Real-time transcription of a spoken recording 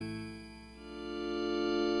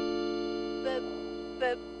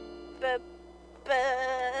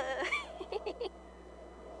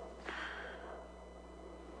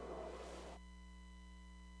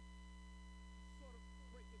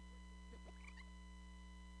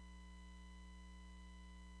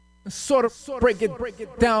Sort of break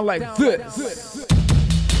it down like this.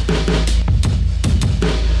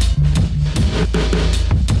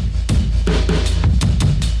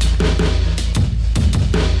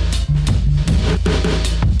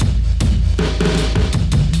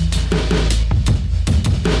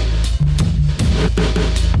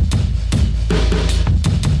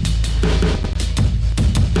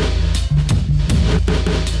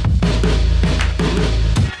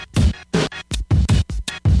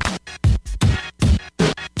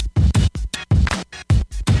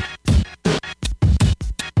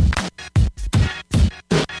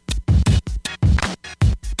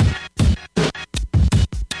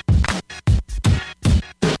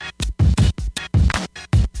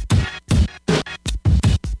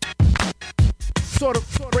 Sort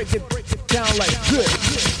of break it down like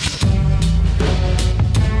this.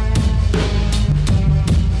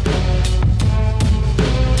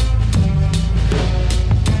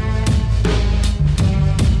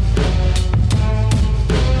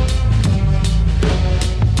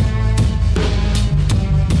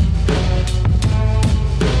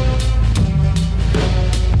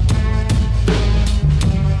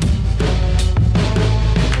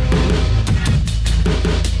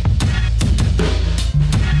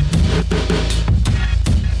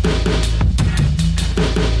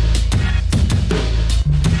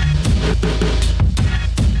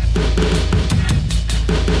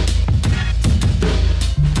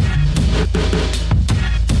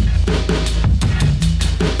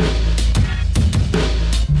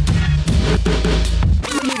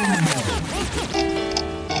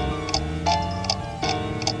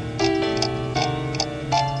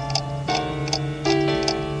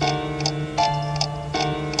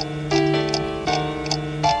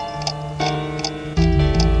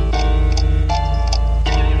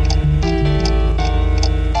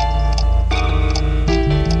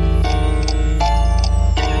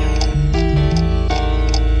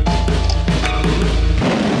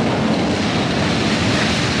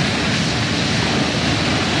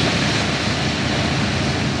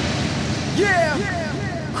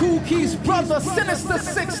 Keys brother, Sinister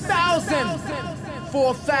 6000,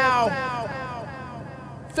 4,000,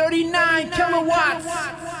 39 kilowatts.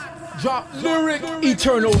 Drop lyric,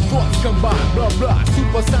 eternal thoughts combined, blah blah.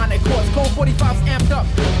 Supersonic chords, code 45's amped up.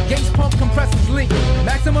 Gates pump, compressors link.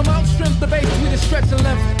 Maximum out strength, the bass tweeted stretch and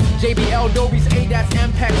length. JBL, Dobies, ADATs,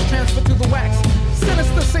 Ampex, transfer to the wax.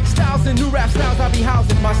 Sinister 6000, new rap styles I be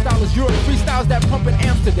housing. My style is Europe, freestyles that pump in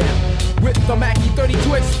Amsterdam. With the Mackie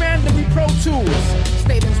 32 expanded, we Pro Tools.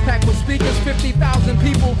 Stadiums packed with speakers, 50,000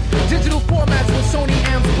 people. Digital formats with Sony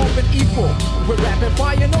amps pumping equal. With rapid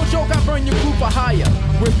fire, no joke, I burn your crew for hire.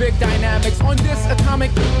 With big dynamics on this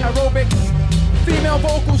atomic aerobics. Female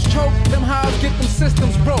vocals choke, them highs get them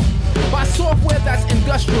systems broke. By software that's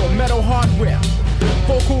industrial, metal hardware.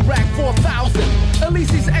 Vocal rack 4,000.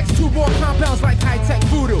 Elyse's X2 raw compounds like high-tech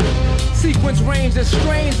voodoo. Sequence range is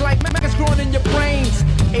strange like maggots growing in your brains.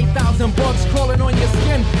 8,000 bugs crawling on your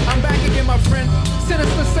skin. I'm back again, my friend.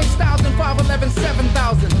 Sinister 6,000, 511,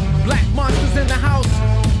 7,000. Black monsters in the house.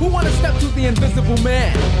 Who wanna step to the invisible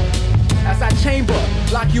man? As I chamber,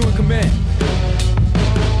 lock you in command.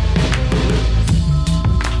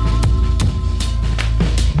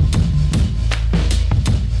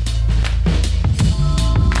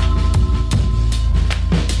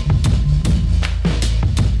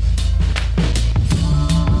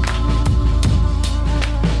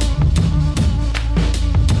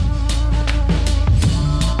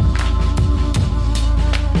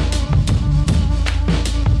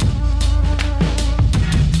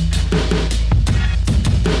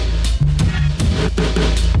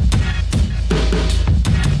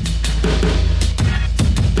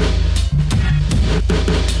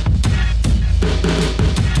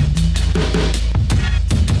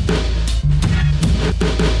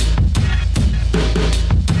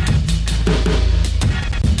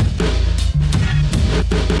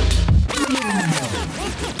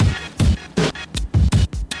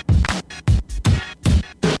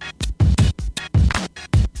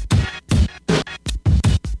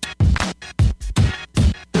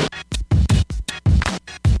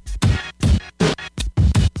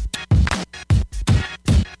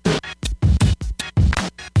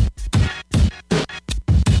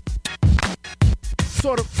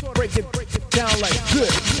 Sort of break it down like this.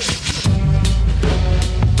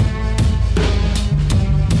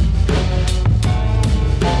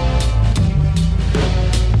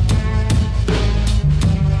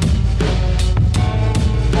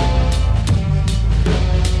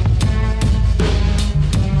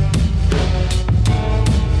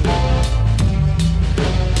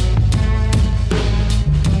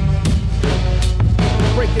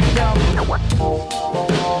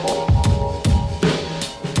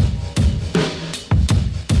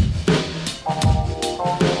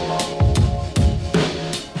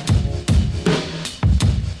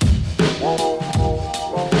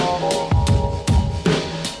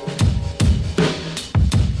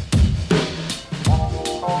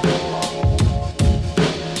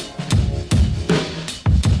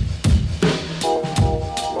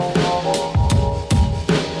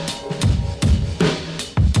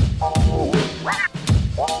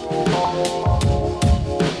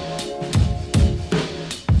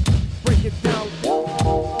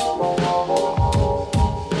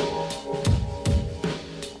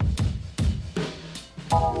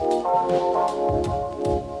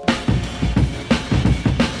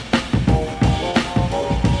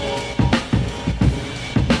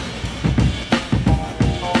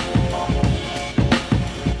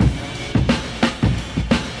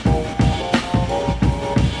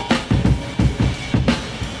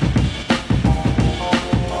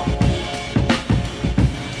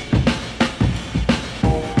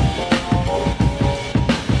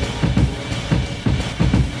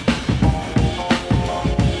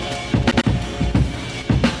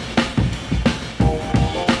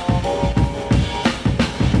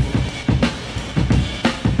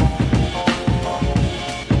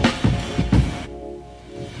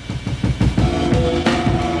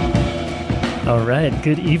 All right,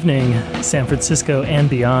 good evening, San Francisco and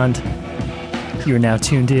beyond. You are now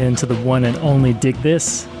tuned in to the one and only Dig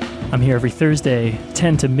This. I'm here every Thursday,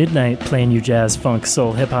 10 to midnight, playing you jazz, funk,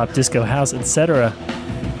 soul, hip-hop, disco, house, etc.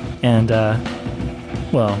 And,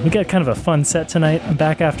 well, we got kind of a fun set tonight. I'm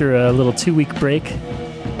back after a little 2-week break.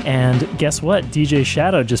 And guess what? DJ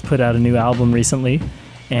Shadow just put out a new album recently.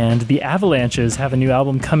 And the Avalanches have a new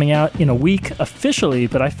album coming out in a week officially,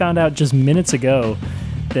 but I found out just minutes ago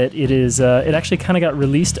that it actually kind of got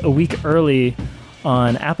released a week early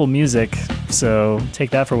on Apple Music, so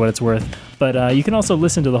take that for what it's worth. But you can also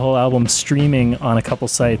listen to the whole album streaming on a couple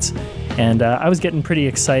sites. And I was getting pretty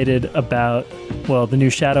excited about, well, the new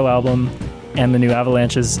Shadow album and the new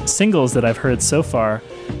Avalanches singles that I've heard so far.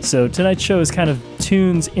 So tonight's show is kind of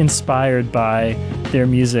tunes inspired by their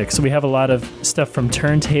music. So we have a lot of stuff from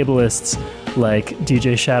turntablists like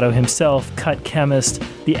DJ Shadow himself, Cut Chemist,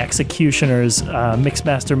 The Executioners,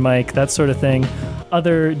 Mixmaster Mike, that sort of thing.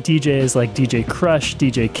 Other DJs like DJ Crush,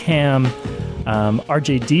 DJ Cam,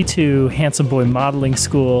 RJD2, Handsome Boy Modeling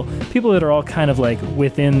School, people that are all kind of like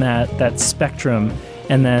within that spectrum.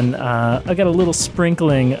 And then I got a little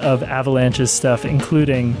sprinkling of Avalanche's stuff,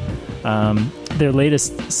 including their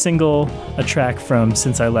latest single, a track from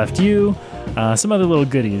Since I Left You, some other little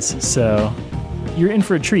goodies. So you're in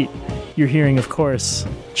for a treat. You're hearing, of course,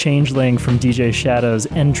 Changeling from DJ Shadow's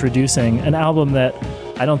Introducing, an album that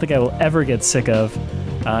I don't think I will ever get sick of.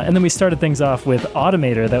 And then we started things off with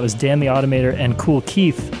Automator. That was Dan the Automator and Kool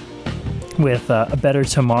Keith with A Better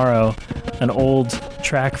Tomorrow, an old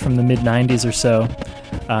track from the mid-90s or so.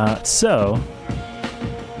 So,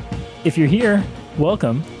 if you're here,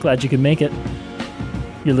 welcome. Glad you could make it.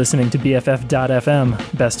 You're listening to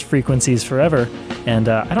BFF.FM, best frequencies forever. And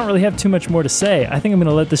I don't really have too much more to say. I think I'm going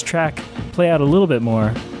to let this track play out a little bit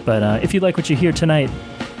more. But if you like what you hear tonight,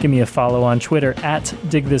 give me a follow on Twitter at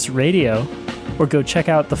DigThisRadio, or go check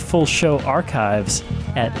out the full show archives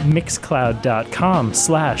at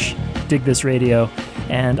mixcloud.com/DigThisRadio.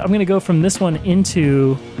 And I'm going to go from this one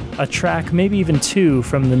into a track, maybe even two,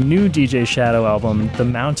 from the new DJ Shadow album, The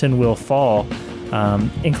Mountain Will Fall,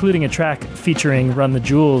 including a track featuring Run the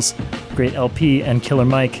Jewels, great LP, and Killer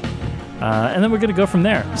Mike. And then we're going to go from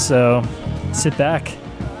there. So sit back,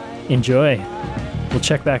 enjoy. We'll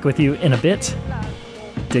check back with you in a bit.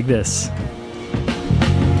 Dig this.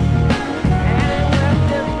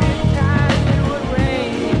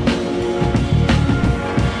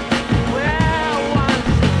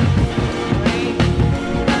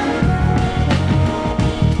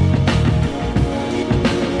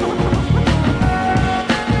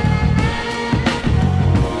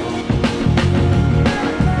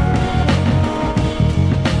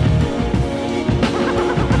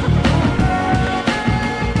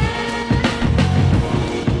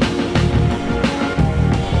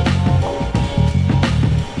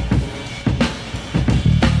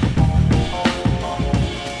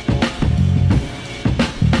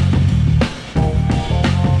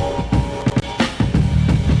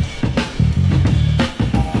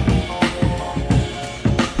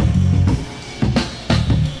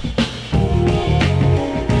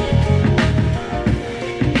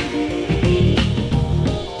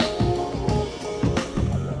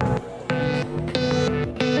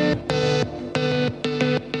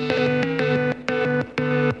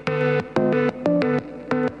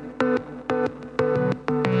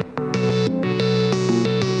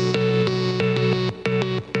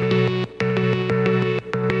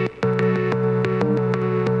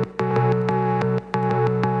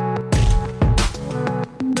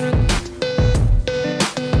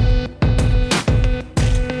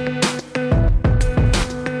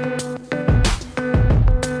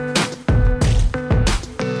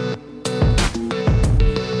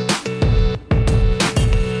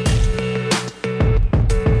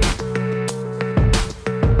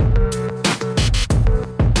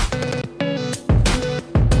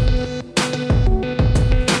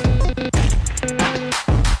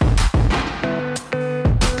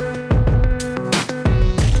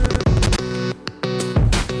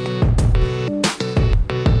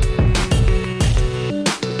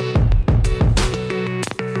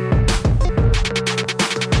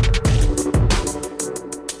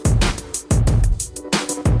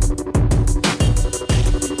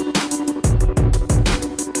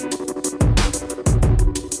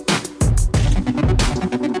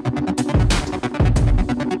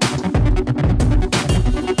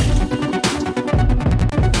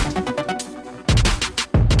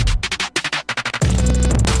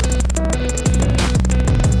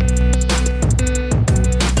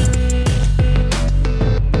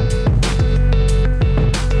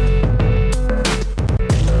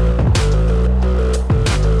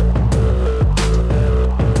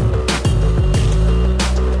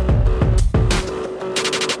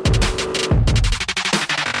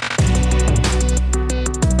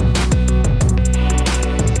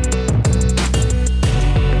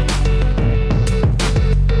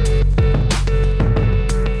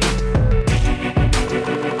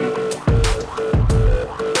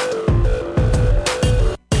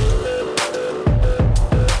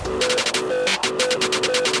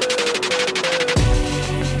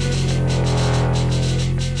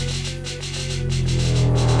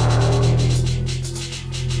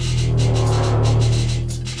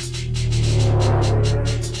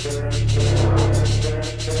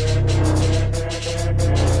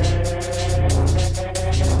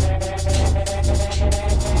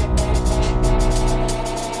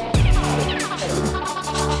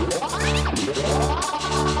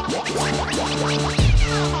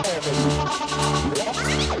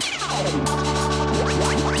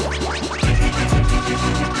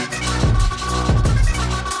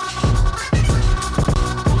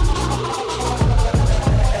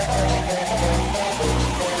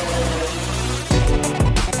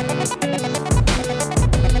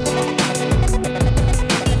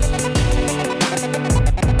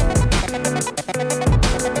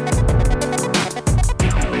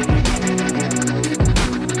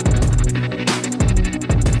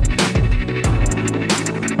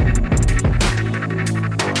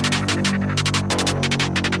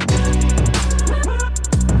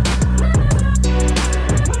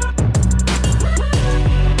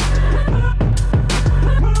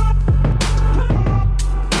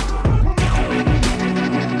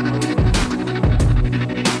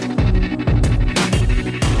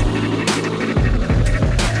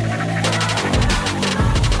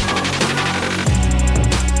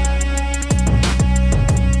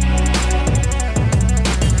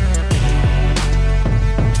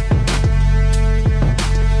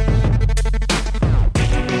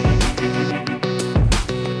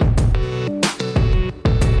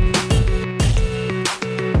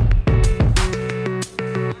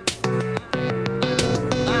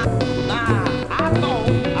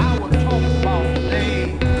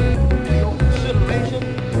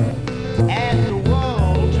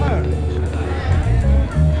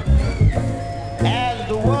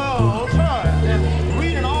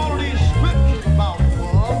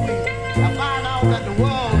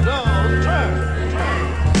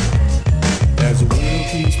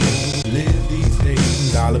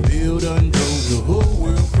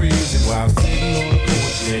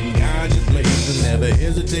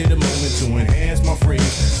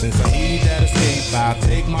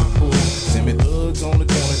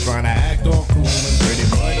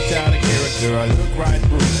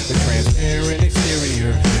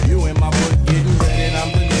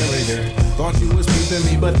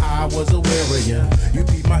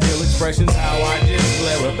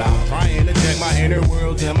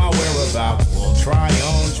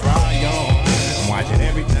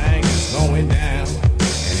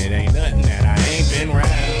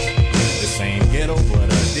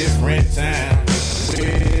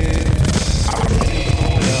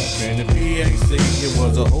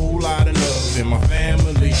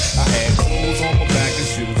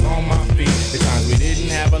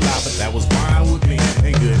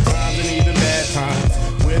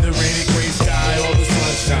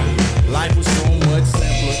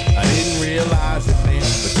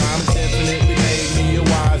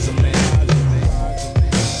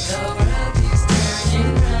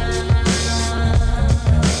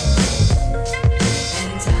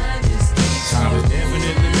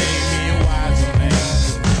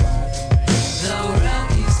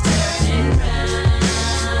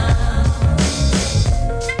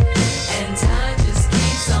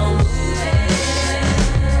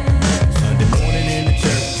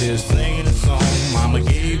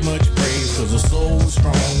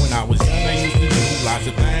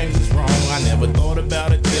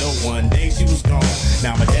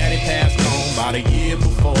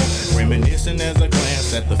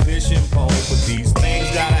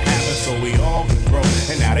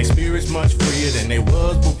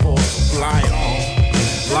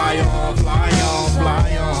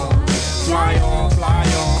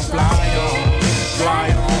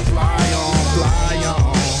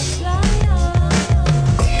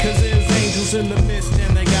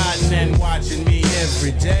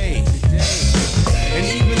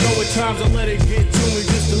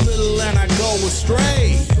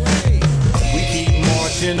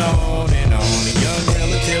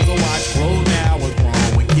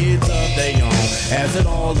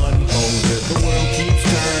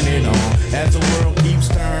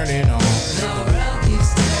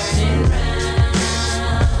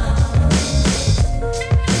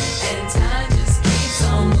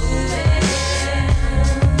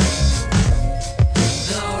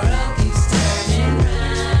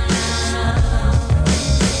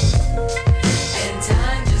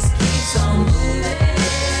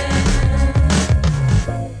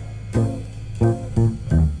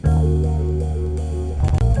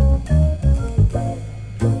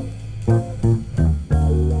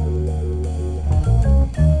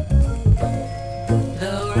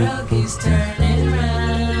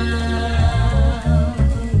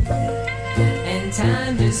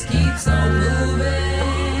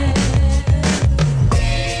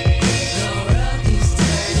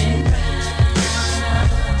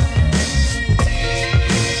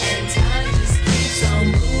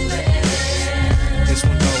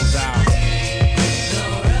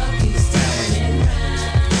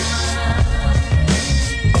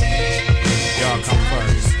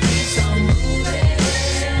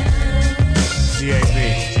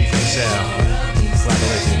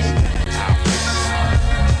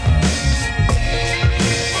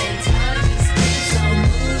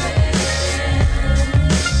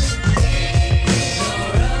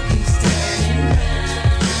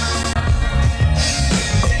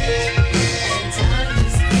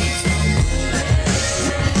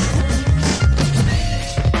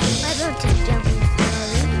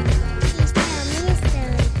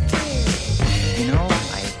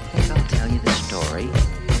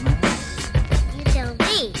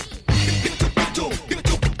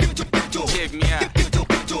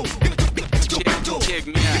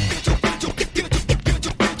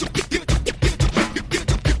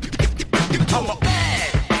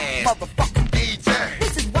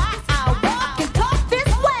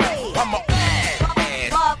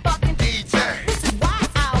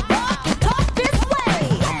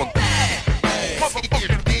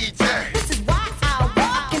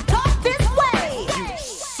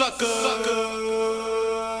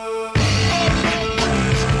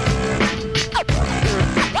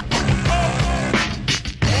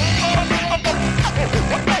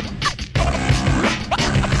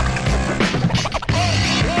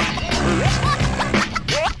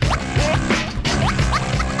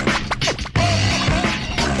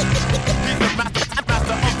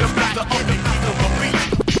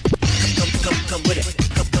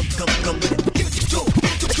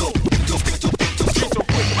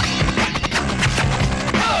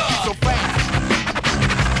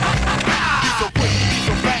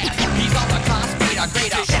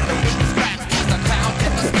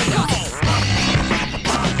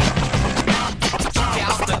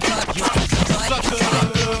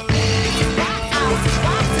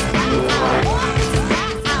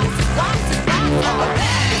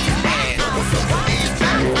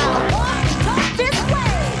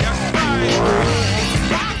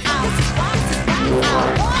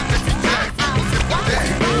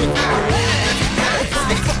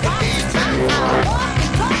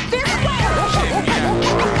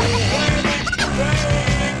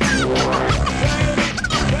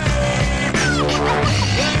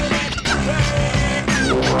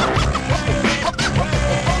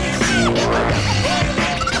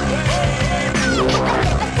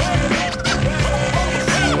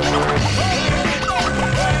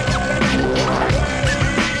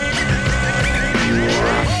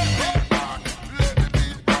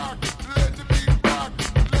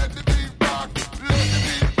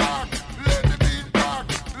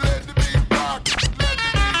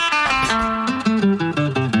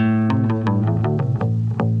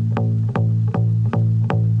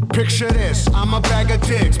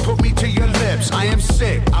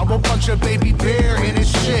 baby bear in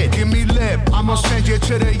his shit. Give me lip, I'ma send you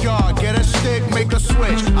to the yard. Get a stick, make a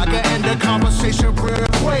switch. I can end the conversation real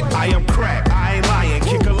quick. I am crack, I ain't lying.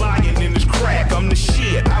 Kick a lion in this crack. I'm the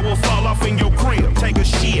shit. I will fall off in your crib. Take a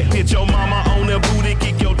shit. Hit your mama on the booty.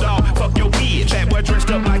 Kick your dog. Fuck your bitch. That boy dressed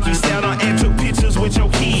up like you Santa and took pictures with your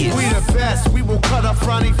kids. We the best. We will cut a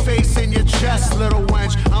frowny face in your chest, little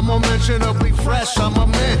wench. I'm unmentionably fresh. I'm a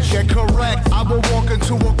mensch. Get correct. I will walk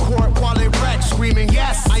into a court while they wreck, screaming,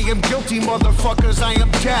 yes, I am guilty, motherfuckers. I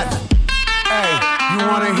am death. Hey, you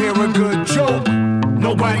wanna hear a good joke?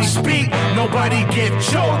 Nobody speak, nobody get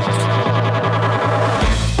choked.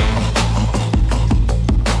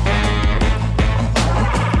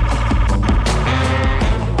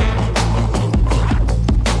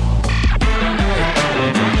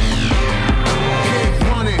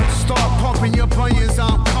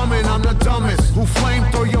 I'm the dumbest who flame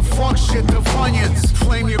throw your fuck shit to Funyuns.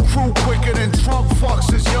 Flame your crew quicker than Trump fucks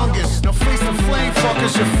his youngest. Now face the flame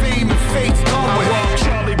fuckers, your fame and fate's done with. I walk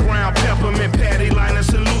Charlie Brown, Peppermint, Patty, Linus,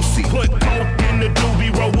 and Lucy. Put coke in the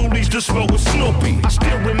doobie, roll woolies to smoke with Snoopy. I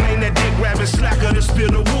still remain that dick rabbit slacker to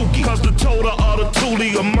spill the wookie. Cause the total of the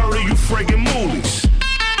toolie will murder you friggin' moolies.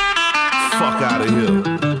 Fuck out of here.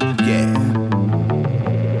 Yeah.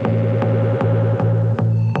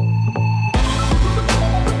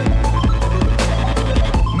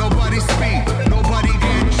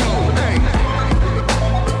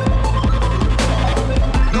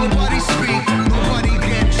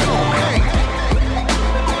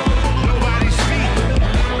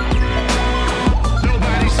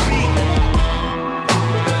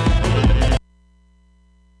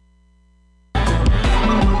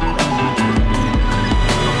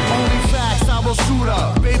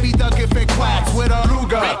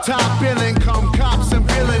 Top billing, come cops and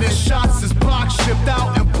villainous shots is blocked, shipped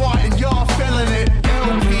out and bought, and y'all feeling it.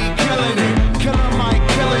 LP killing it, Killer Mike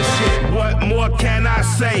killing shit. What more can I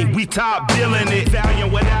say? We top billing it,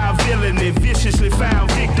 valiant without villainy, viciously found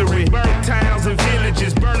victory. Burnt towns and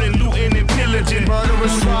villages, burning, looting and pillaging.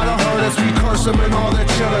 Murderers try to hurt us, we curse them and all their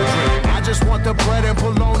children. I just want the bread and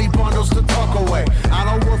bologna bundles to tuck away. I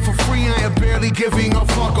don't work for free, I am barely giving a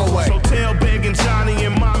fuck away. So tell Begging Johnny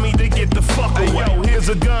and Mommy to get the fuck away. Hey, yo, here's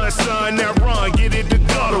a gun, son, now run, get it the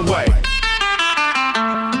gut away.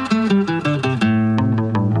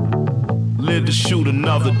 Live to shoot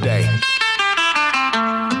another day.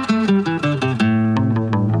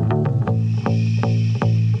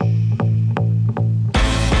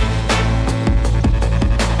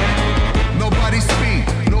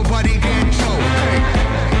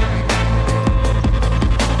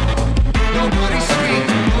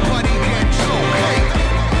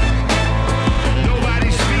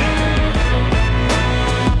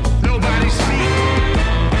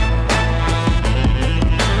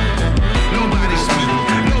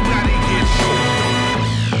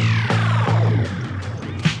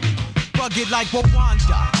 Like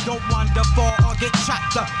Rwanda, don't wander far or get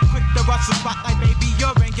chopped up. Quick to rush the spot like baby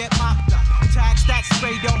urine, get mopped up. Tags that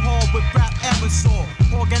spray the hall with rap aerosol.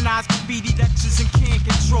 Organized graffiti lectures and can't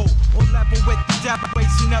control. On level with the devil,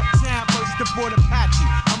 racing uptown, burst the board Apache.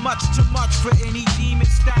 I'm much too much for any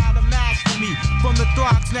demon style to master me. From the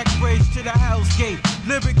Throgs neck bridge to the Hell's Gate,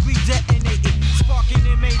 lyrically detonated, sparking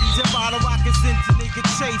in 80s and bottle rockets into nigga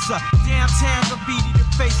chaser. Downtown graffiti the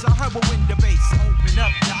face, a heroin the base. Open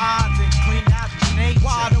up the eyes and clean out the nature.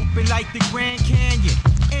 Wide open like the Grand Canyon.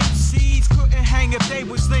 MCs couldn't hang if they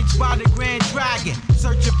was lynched by the Grand Dragon.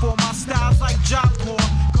 Searching for my styles like Job Corps.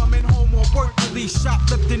 Coming home on work release,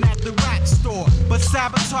 shoplifting at the rap store. But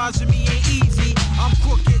sabotaging me ain't easy. I'm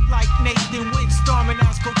crooked like Nathan Wink, storming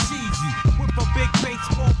Asco Cheesy. With a big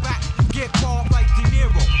baseball bat, you get balled like De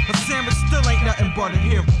Niro. But Samus still ain't nothing but a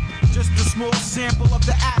hero. Just a small sample of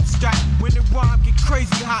the abstract. When the rhyme get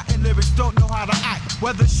crazy hot and lyrics don't know how to act.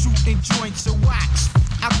 Whether shooting joints or wax,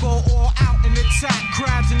 I go all out and attack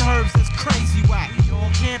crabs and herbs that's crazy whack. We all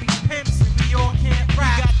can't be pimps and we all can't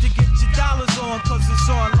rap. You got to get your dollars on cause it's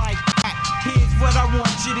on like that. Here's what I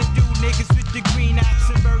want you to do, niggas with the green axe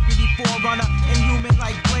and burgundy forerunner. Inhuman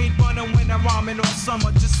like Blade Runner when I'm rhyming all summer.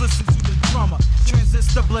 Just listen to the drummer.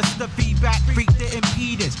 Transistor blister, feedback, freak the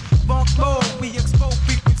impedance. Funk mode, we expose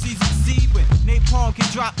frequencies of zebra. Napalm can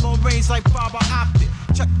drop long range like fiber optic.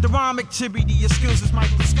 Check the rhyme activity, your skills is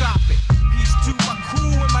microscopic. Peace to my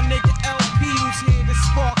crew and my nigga LP who's here to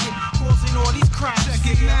spark it, causing all these cracks.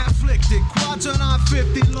 Check it, now afflicted, quadrant on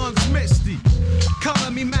 50, lungs misty.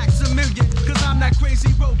 Calling me Maximilian, cause I'm that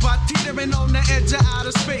crazy robot teetering on the edge of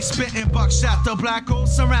outer space. Spitting buckshot, the black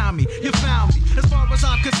holes surround me. You found me. As far as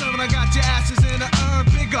I'm concerned, I got your asses in the urn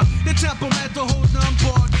bigger. The temperamental hold on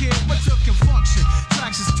board, kid. scared, but you can function.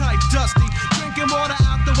 Tracks is tight, dusty. Drinking water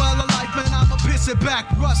out the well of life, and I'ma piss it back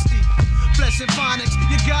rusty. Flesh and phonics,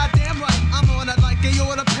 you're goddamn right. I'm on it like they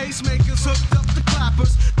order pacemakers, hooked up the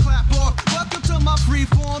clappers. Clap off. Welcome to my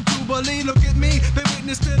freeform jubilee. Look at me, been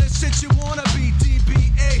witness to the shit you wanna be.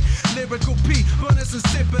 DBA, lyrical P, runners and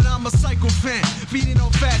sippin'. I'm a psycho fan, feeding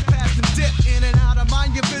on fat, fast and dip in and out of my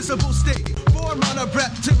invisible state. Forerunner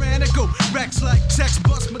rep, tyrannical, Rex like text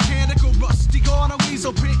bust, mechanical, rusty. Gone a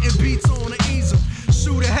weasel, printing beats on the easel.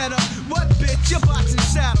 Shoot ahead up, what bitch? You're boxing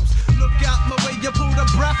shadows. Look out my way, you pull the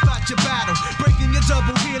breath out your battle. Breaking your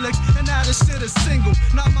double helix, and now this shit is single,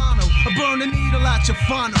 not mono. I burn the needle out your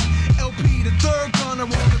funnel. LP, the third gunner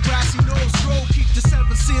on the grassy nose stroll. Keep the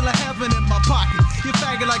seventh seal of heaven in my pocket. You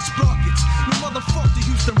faggot like sprockets. You motherfuck the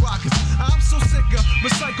Houston Rockets. I'm so sick of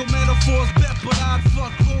recycled metaphors. Bet, but I'd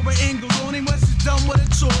fuck Laura Ingalls. Only when she's done with her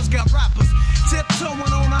chores. Got rappers tiptoeing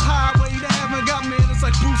on the highway to heaven. Got manners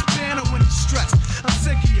like Bruce Banner when he's stressed. I'm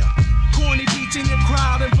sick of ya. Corny beats in your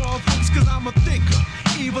crowd involved folks, cause I'm a thinker.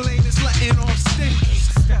 Evil ain't is letting off stinkers.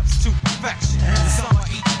 Steps to perfection. The sum of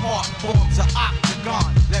each part forms an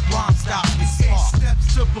octagon. Let rhyme styles get smart. 8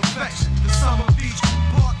 steps to perfection. The sum of each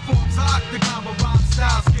part forms an octagon, but rhyme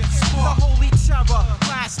styles get smart. The holy terror,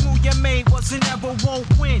 last move you made was and never won't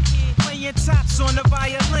win. Playing taps on the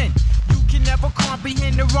violin. You can never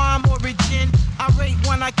comprehend the rhyme origin. I rate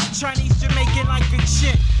one like a Chinese Jamaican like a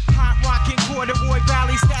chin. Hot rockin' corduroy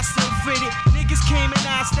valleys that still fitted. Niggas came and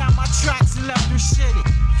asked out my tracks and left them shitted.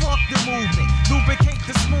 Fuck the movement, lubricate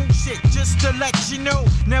the smooth shit. Just to let you know,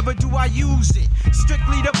 never do I use it.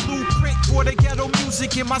 Strictly the blueprint for the ghetto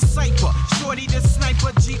music in my cipher. Shorty the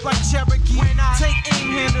sniper, Jeep like Cherokee. When I take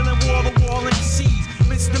aim, handling wall to wall and seize.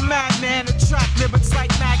 Mr. Madman, attract lyrics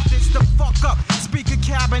like Magnus. The fuck up, speaker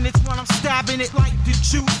cabinets when I'm stabbing it like the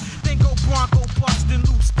juice. Then go Bronco bustin'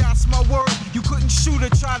 loose, that's my word. You couldn't shoot or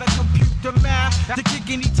try to compute the math. To kick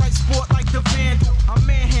any tight sport like the Vandal. I'm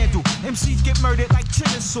manhandle, MCs get murdered like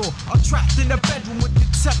Chinasaw. I'm trapped in the bedroom with the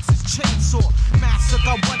Texas chainsaw.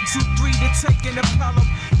 Massacre 1, 2, 3 to take an Pelham.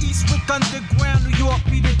 Eastwick underground, New York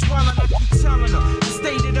be the dwelling. I keep telling her, the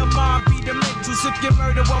state of the mind be the mentals. If you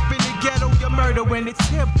murder up in the ghetto, you murder when it's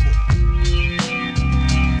simple.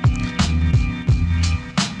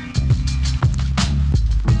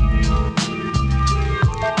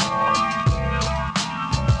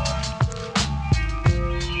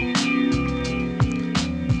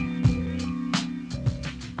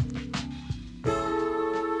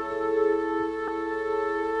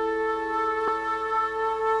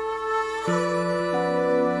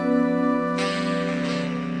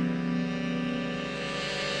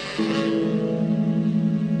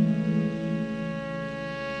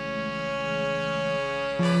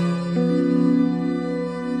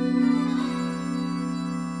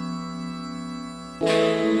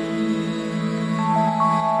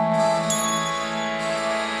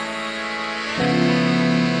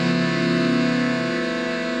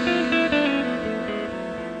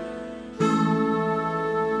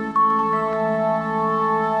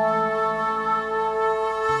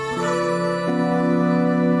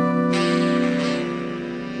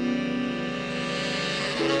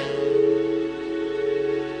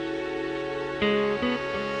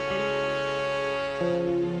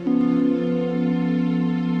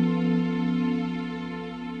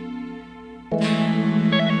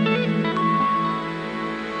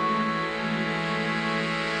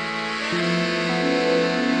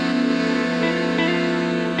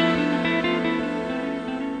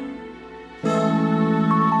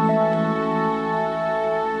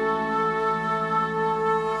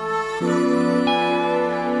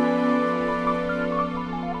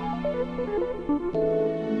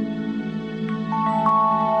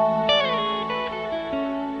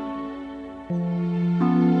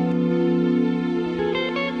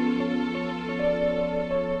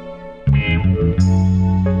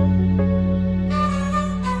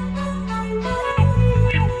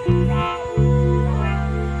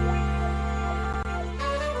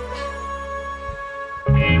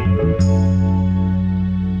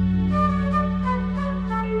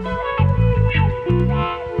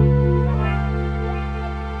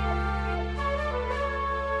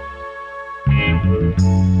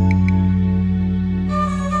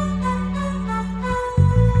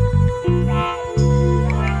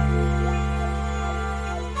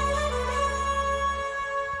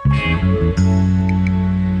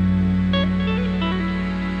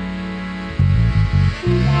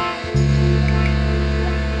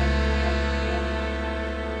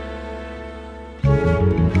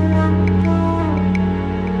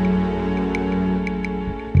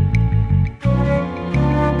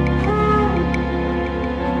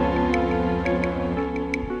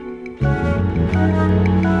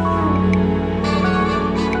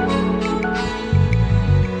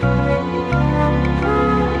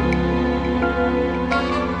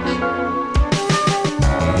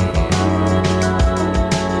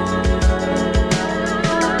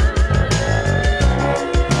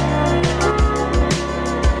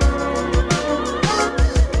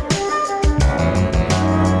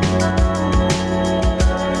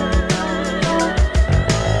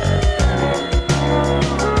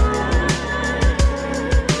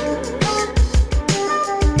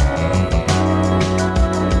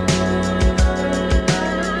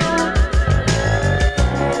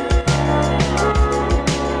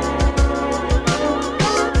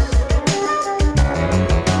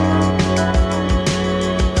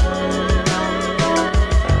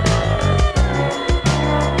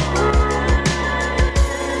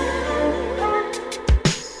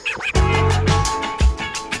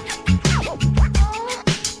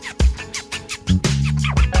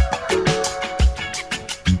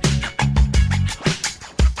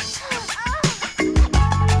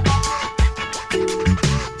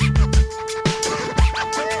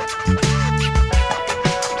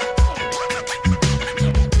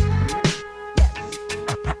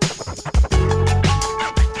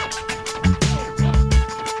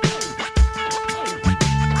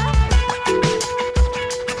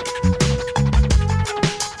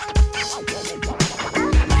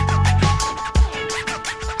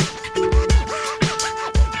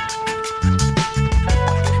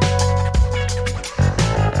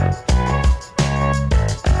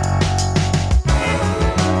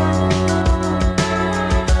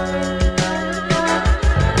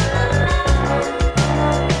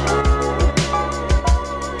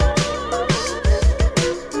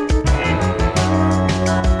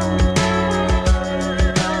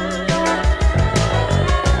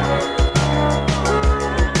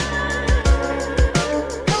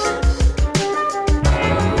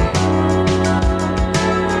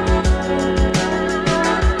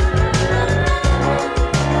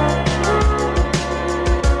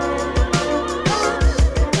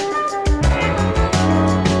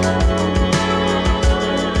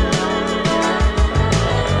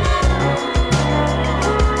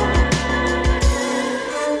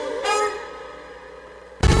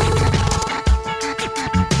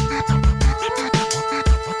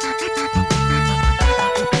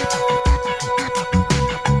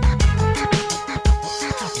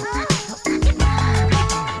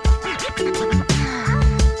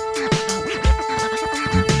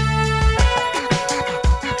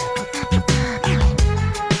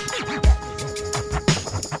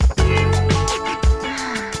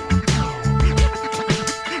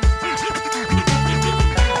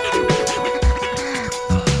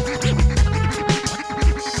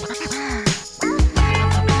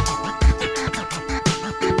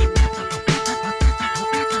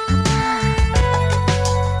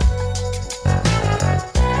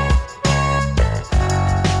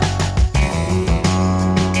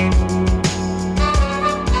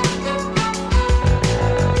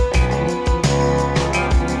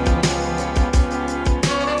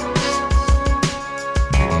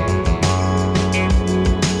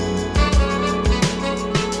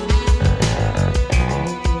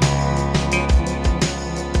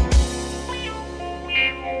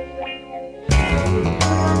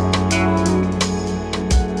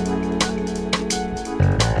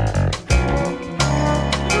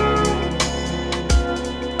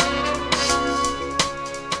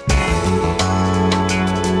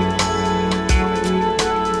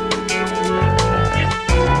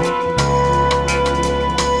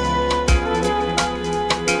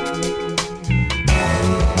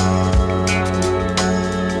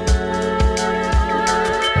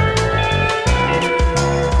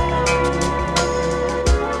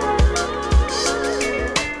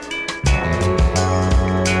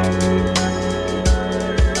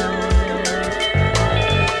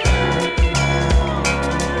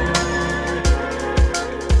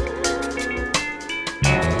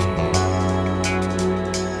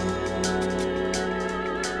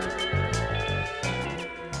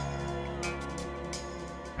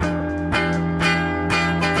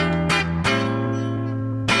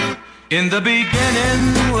 In the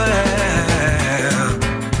beginning, well,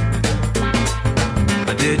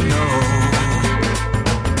 I didn't know.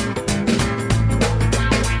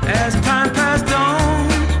 As time passed on,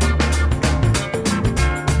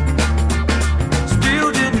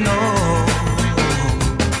 still didn't know.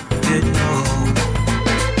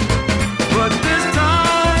 But this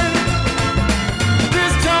time,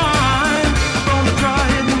 I'm gonna try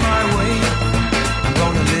it my way. I'm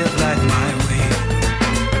gonna live like my way.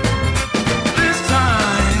 This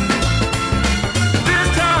time,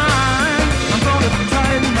 I'm gonna try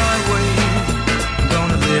it my way. I'm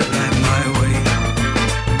gonna live like my way.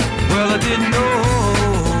 Well, I didn't know,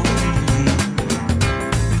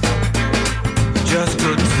 just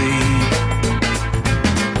couldn't see.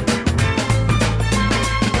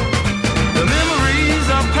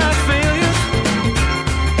 Past failures,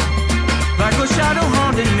 like a shadow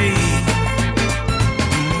haunting me.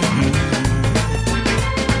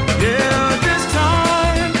 Yeah, this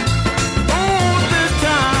time,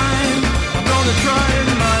 I'm gonna try it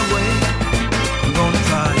my way. I'm gonna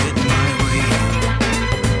try it my way.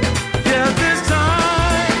 Yeah, this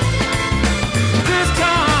time,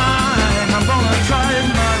 I'm gonna try it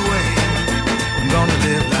my way. I'm gonna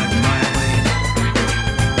live like my way.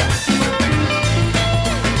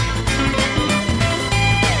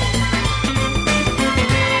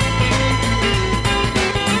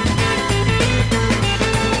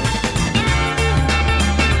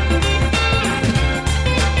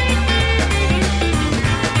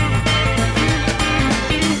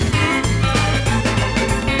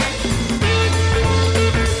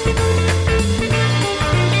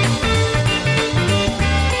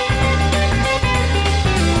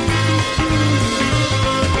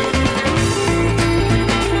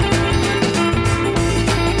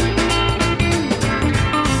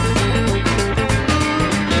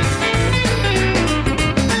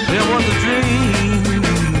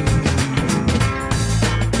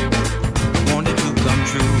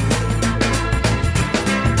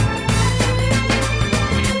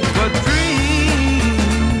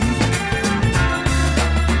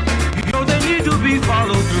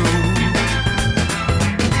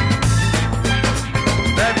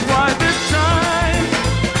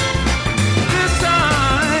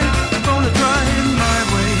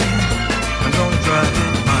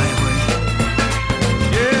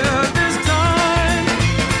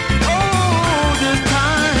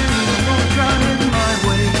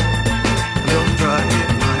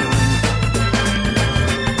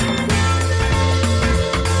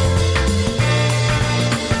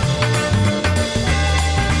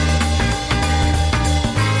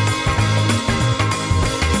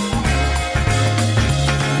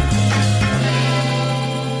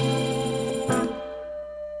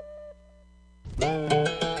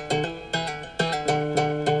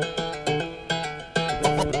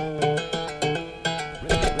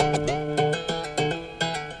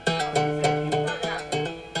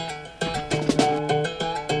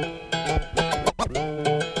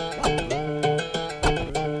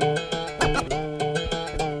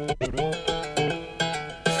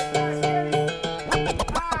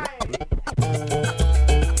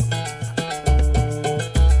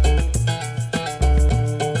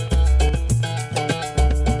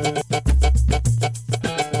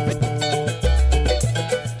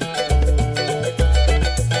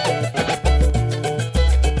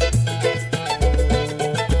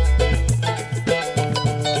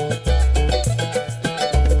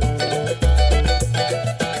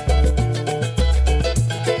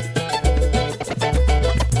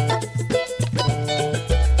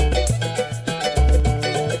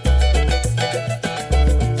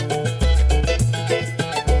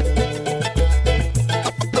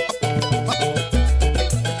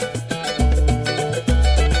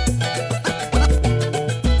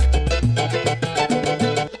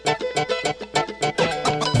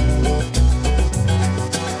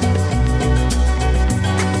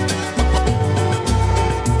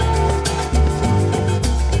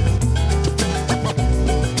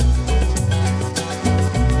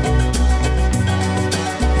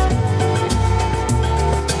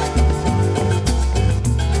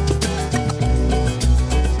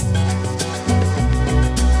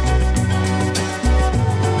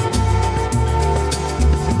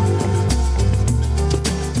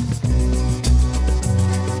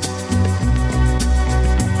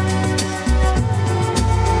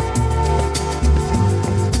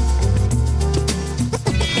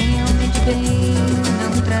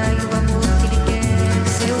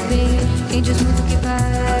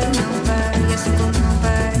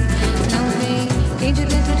 Quem de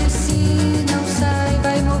dentro de si não sai,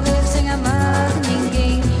 vai morrer sem amar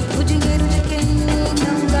ninguém. O dinheiro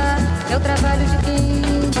trabalho de quem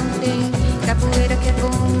não tem. Capoeira que é bom,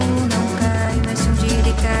 não cai, mas se um dia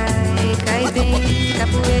ele cai, cai bem.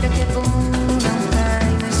 Capoeira que é bom, não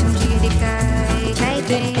cai, mas se um dia ele cai, cai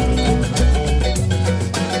bem.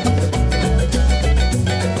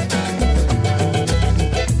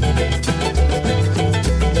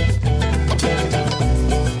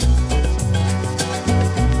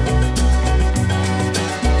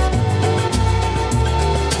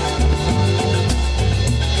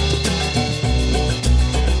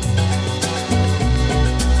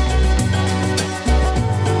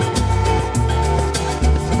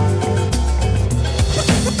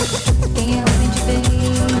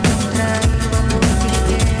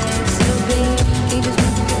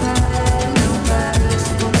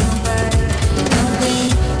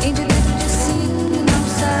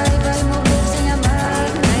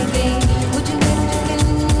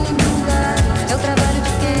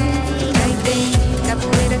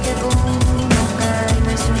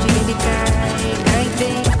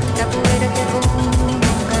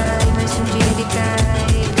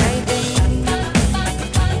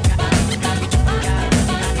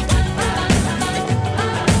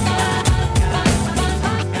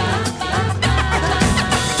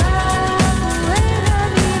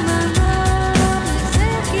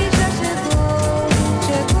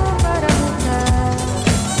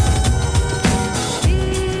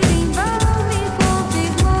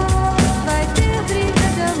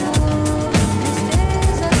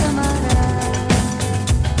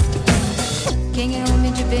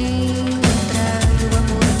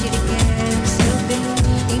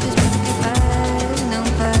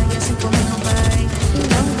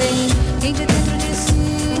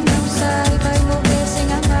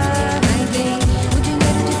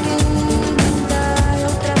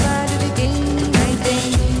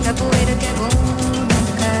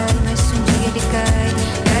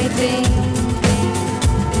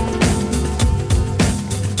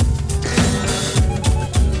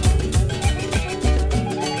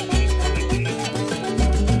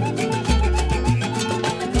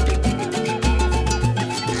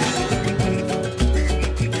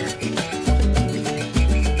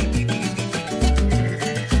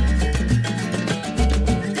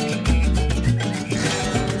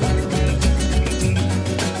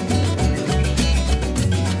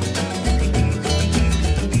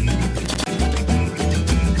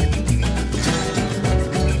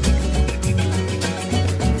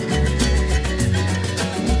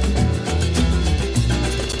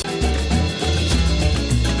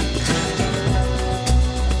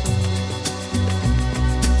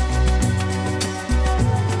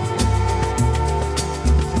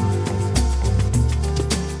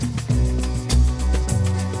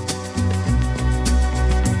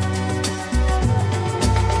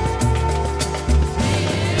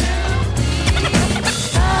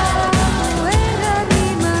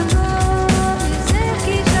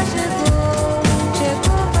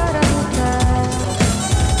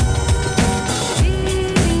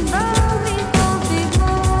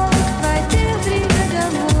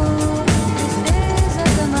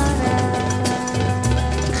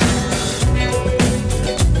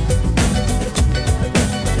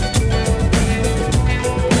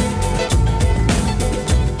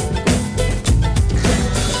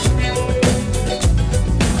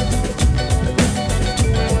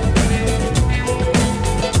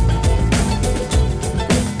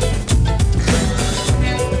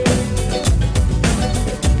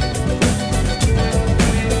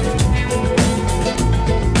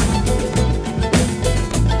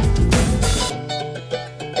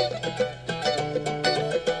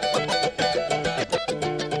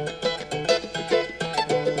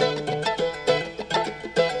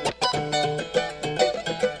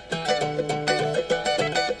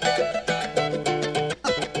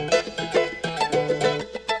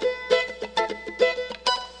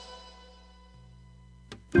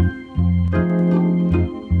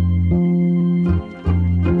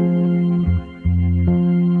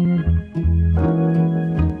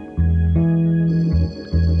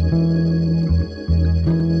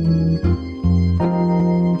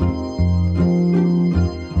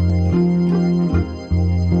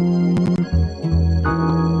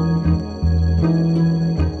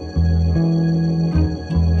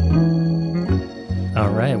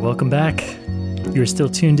 Welcome back. You're still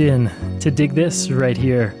tuned in to Dig This right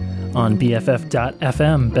here on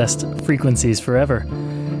BFF.FM, best frequencies forever.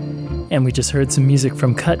 And we just heard some music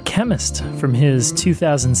from Cut Chemist from his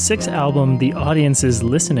 2006 album, The Audience Is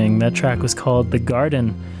Listening. That track was called The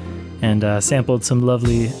Garden and sampled some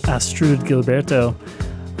lovely Astrud Gilberto.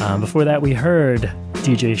 Before that, we heard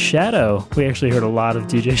DJ Shadow. We actually heard a lot of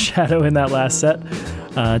DJ Shadow in that last set.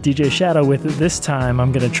 DJ Shadow with This Time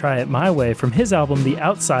I'm Gonna Try It My Way from his album The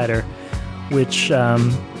Outsider, which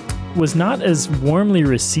was not as warmly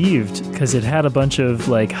received because it had a bunch of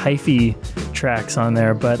like hyphy tracks on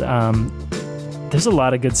there, but there's a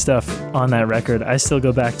lot of good stuff on that record. I still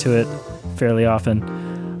go back to it fairly often.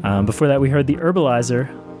 Before that, we heard The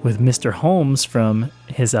Herbalizer with Mr. Holmes from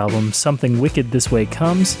his album Something Wicked This Way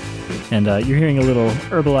Comes, and you're hearing a little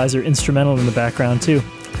Herbalizer instrumental in the background too.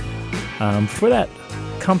 Before that,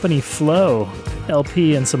 Company Flow,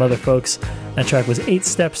 LP and some other folks. That track was 8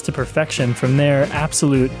 Steps to Perfection from their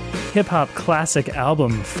absolute hip-hop classic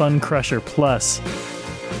album, Fun Crusher Plus.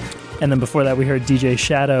 And then before that, we heard DJ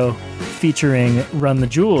Shadow featuring Run the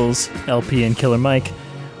Jewels, LP and Killer Mike,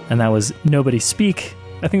 and that was Nobody Speak.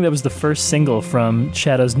 I think that was the first single from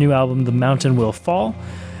Shadow's new album, The Mountain Will Fall.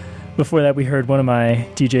 Before that, we heard one of my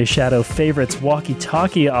DJ Shadow favorites, Walkie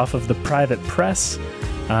Talkie, off of The Private Press.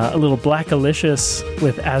 A little Black Alicious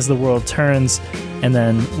with As the World Turns. And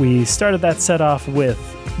then we started that set off with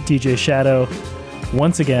DJ Shadow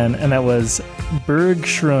once again, and that was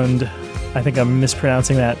Bergschrund, I think I'm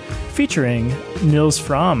mispronouncing that, featuring Nils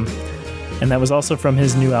Fromm. And that was also from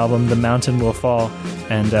his new album, The Mountain Will Fall.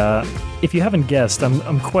 And if you haven't guessed,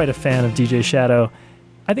 I'm quite a fan of DJ Shadow.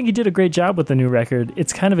 I think he did a great job with the new record.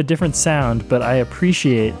 It's kind of a different sound, but I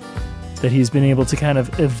appreciate that he's been able to kind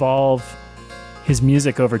of evolve his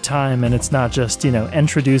music over time, and it's not just,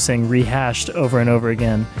 introducing rehashed over and over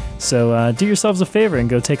again. So do yourselves a favor and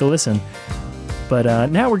go take a listen. But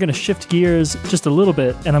now we're going to shift gears just a little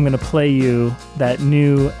bit, and I'm going to play you that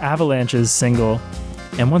new Avalanches single.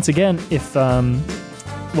 And once again, if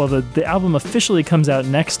the album officially comes out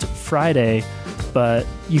next Friday, but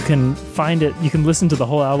you can find it, you can listen to the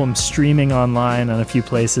whole album streaming online on a few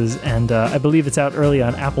places, and I believe it's out early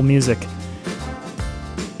on Apple Music.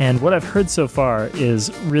 And what I've heard so far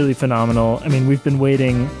is really phenomenal. I mean, we've been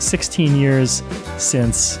waiting 16 years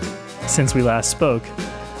since we last spoke.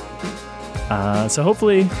 So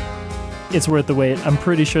hopefully it's worth the wait. I'm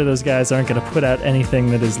pretty sure those guys aren't going to put out anything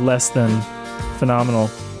that is less than phenomenal.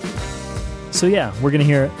 So yeah, we're going to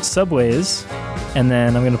hear Subways, and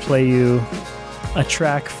then I'm going to play you a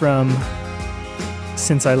track from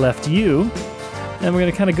Since I Left You, and we're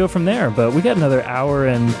going to kind of go from there. But we got another hour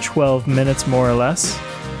and 12 minutes more or less.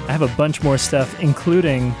 I have a bunch more stuff,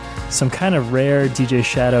 including some kind of rare DJ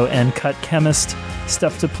Shadow and Cut Chemist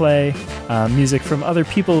stuff to play, music from other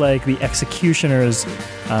people like The Executioners,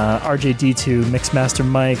 RJD2, Mixmaster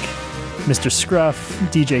Mike, Mr. Scruff,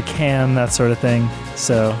 DJ Cam, that sort of thing.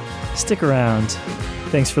 So stick around.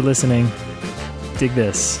 Thanks for listening. Dig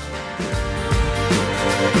this.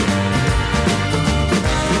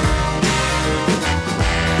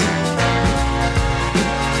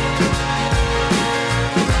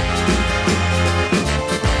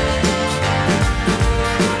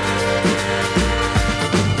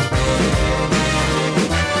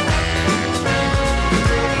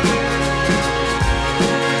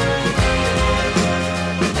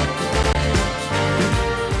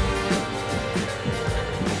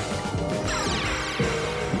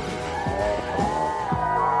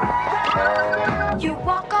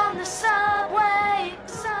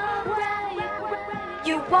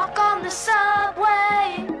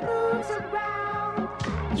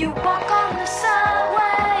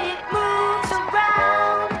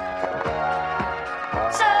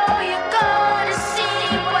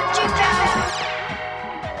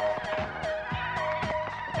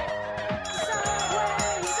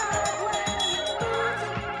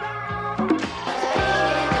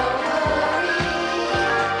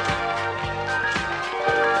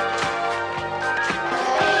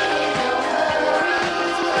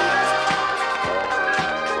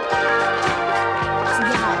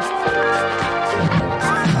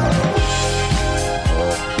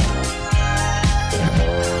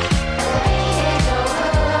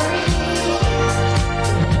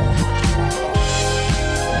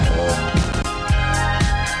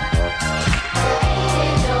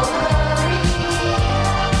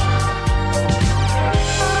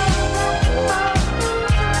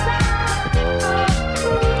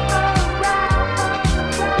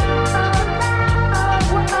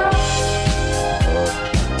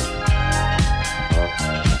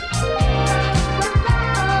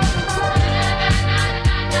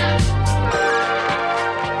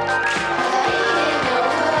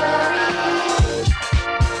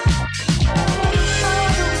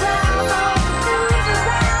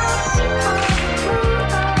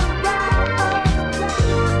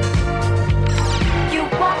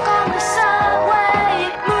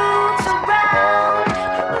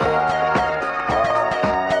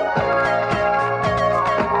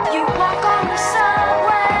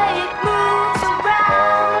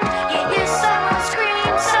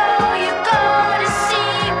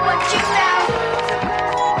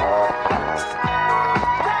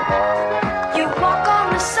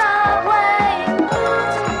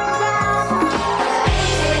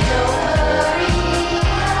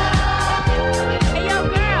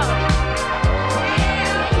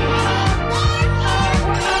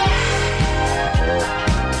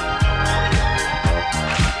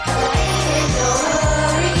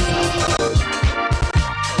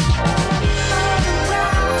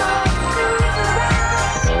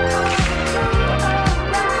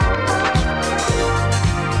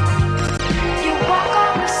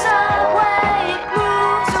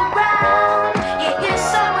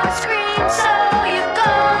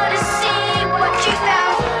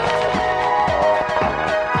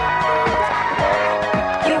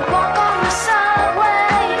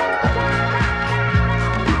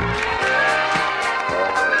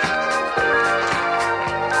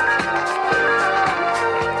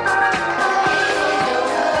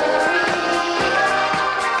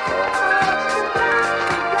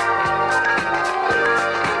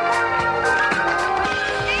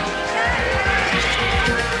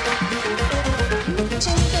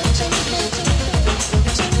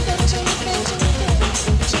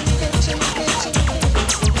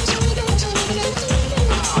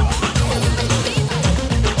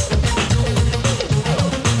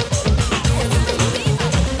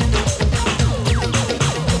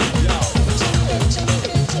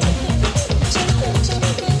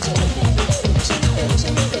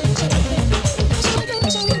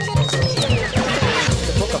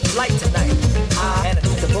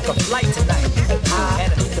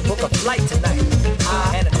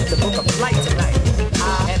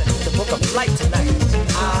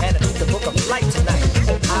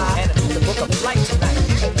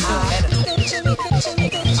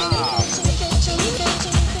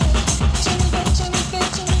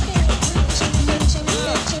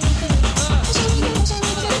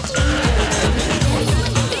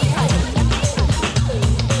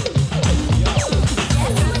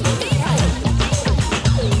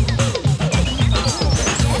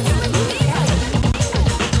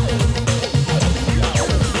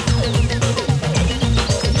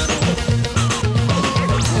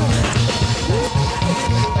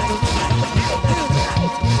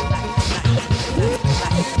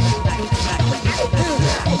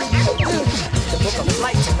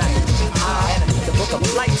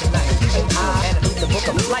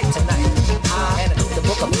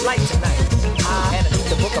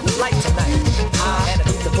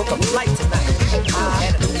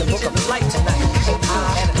 flight tonight.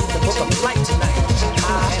 And I need to book a flight tonight.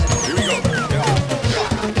 Here we go.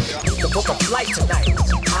 I need to book a flight tonight.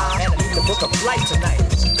 And I need to book a flight tonight.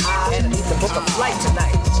 And I need to book a flight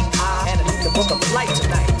tonight. And I need to book a flight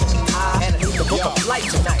tonight. And I need to book a flight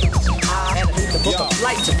tonight. And I need to book a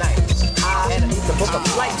flight tonight. And I need to book a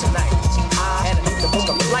flight tonight. And I need to book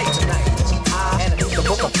a flight tonight. And I need to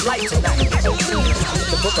book a flight tonight. I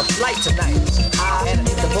need to book a flight tonight. And I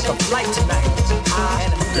need to book a flight tonight.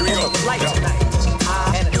 And I need to book a flight tonight.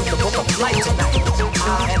 And I need to book a flight tonight.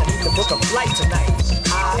 And I need to book a flight tonight.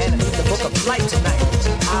 And I need to book a flight tonight.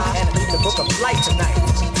 And I need to book a flight tonight.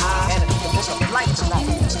 And I need to book a flight tonight.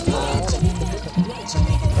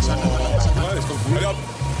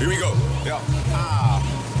 Here we go.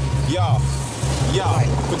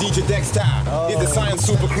 For DJ Dexter, it's the Science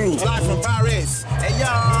Super Crew, live from Paris. Hey yo,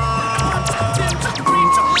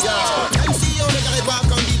 MC on the guy back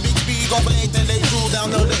on the big speed, up late and they drew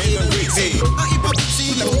down on the ABC.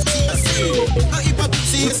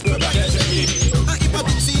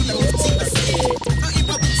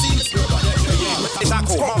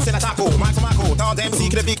 Chaco, Mom c'est la taco, Mike Marco, tant d'MC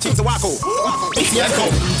que les victimes de Waco. Ici Echo,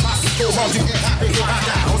 Pasco, Mom, you get happy, you hide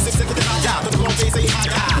down. On sait que t'es pas gars, tout le long fait c'est hide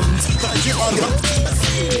down. But you on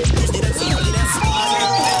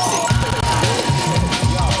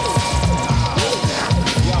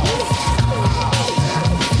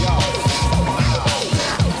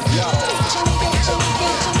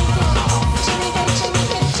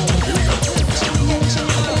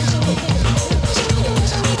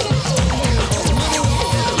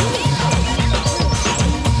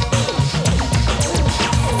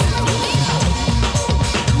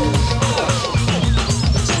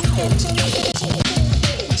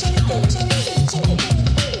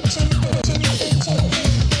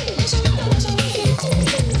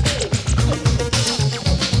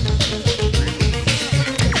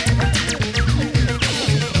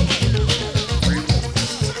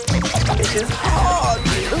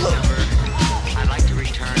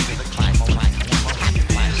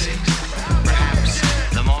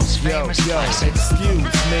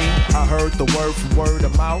Excuse me, I heard the word from word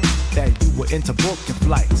of mouth that you were into booking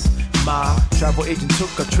flights. My travel agent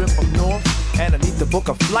took a trip up north, and I need to book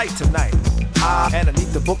a flight tonight. And I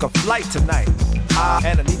need to book a flight tonight.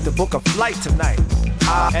 And I need to book a flight tonight.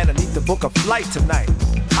 And I need to book a flight tonight.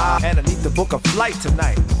 And I need to book a flight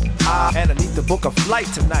tonight. And I need to book a flight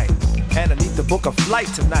tonight. And I need to book a flight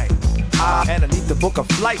tonight. And I need to book a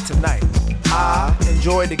flight tonight. I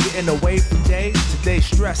enjoy the getting away from day. Today's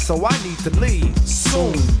stress, so I need to leave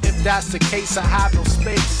soon. If that's the case, I have no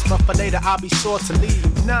space, but for later I'll be sure to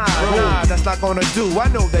leave. Nah, that's not gonna do. I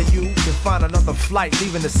know that you can find another flight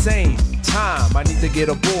leaving the same time. I need to get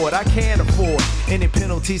aboard. I can't afford any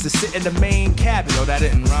penalties to sit in the main cabin. No, that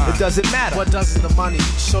didn't rhyme. It doesn't matter. What does is the money?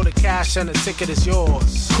 Show the cash and the ticket is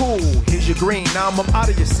yours. Cool, here's your green. Now I'm out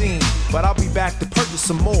of your scene, but I'll be back to purchase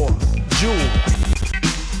some more. Jewel.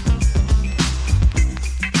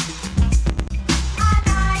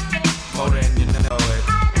 More than you know it.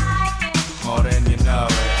 More than you know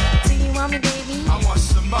it. Do you want me, baby? I want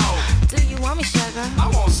some more. Do you want me, sugar? I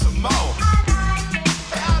want some more.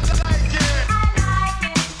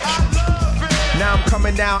 Now I'm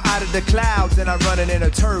coming down out of the clouds and I'm running in a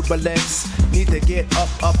turbulence. Need to get up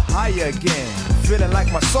higher again. Feeling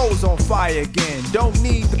like my soul's on fire again. Don't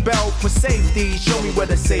need the belt for safety. Show me where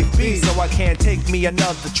the safe be so I can't take me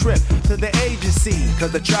another trip to the agency.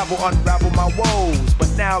 Cause the travel unravel my woes. But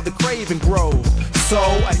now the craving grows. So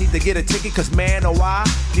I need to get a ticket cause man, oh I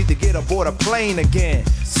need to get aboard a plane again.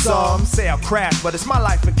 Some say I'll crash, but it's my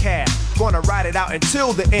life in cash. Gonna ride it out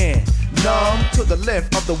until the end. Numb to the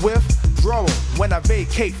lift of the withdrawal when I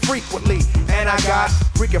vacate frequently. And I got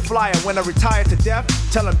freaking flyer when I retire to death.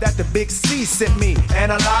 Tell them that the big C sent me.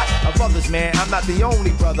 And a lot of others, man, I'm not the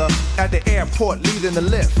only brother at the airport leading the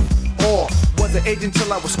lift. Or was an agent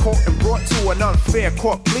till I was caught and brought to an unfair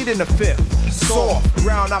court, pleading the fifth. Soft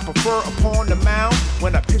ground I prefer upon the mound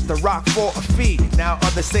when I pitch the rock for a fee. Now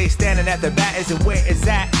others say standing at the bat isn't where it's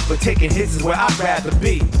at, but taking hits is where I'd rather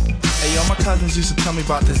be. Hey yo, my cousins used to tell me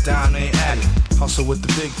about this down named Addy. Hustle with the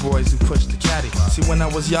big boys who push the caddy. See, when I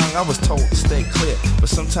was young, I was told to stay clear, but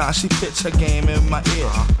sometimes she pitched her game in my ear.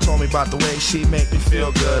 Told me about the way she make me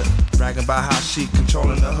feel good, bragging about how she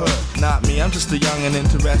controlling the hood. Not me, I'm just a young and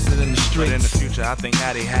interested in the streets. But in the future, I think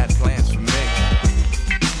Addy had plans for me.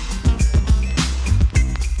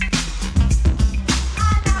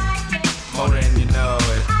 More than you know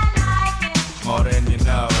it. More than you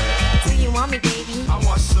know it. Do you want me, baby? I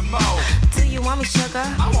want some more. Do you want me, sugar?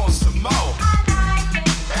 I want some more. I like it.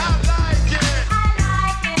 I love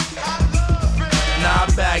it. Now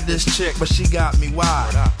I bagged this chick, but she got me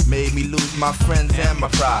wide. Made me lose my friends and my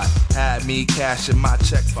pride. Had me cashing my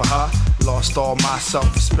checks for her. Lost all my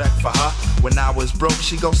self-respect for her. When I was broke,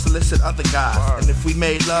 she go solicit other guys. And if we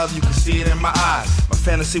made love, you could see it in my eyes. My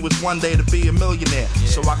fantasy was one day to be a millionaire,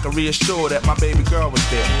 so I could reassure that my baby girl was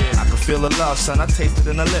there. I could feel the love, son, I tasted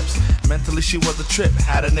in her lips. Mentally she was a trip,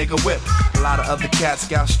 had a nigga whip. A lot of other cats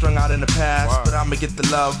got strung out in the past, but I'ma get the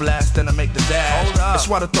love blast and I make the dash. That's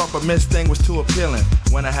why the thought of Miss Thing was too appealing.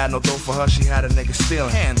 When I had no dough for her, she had a nigga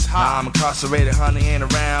stealing. Hands high. Now I'm incarcerated, honey ain't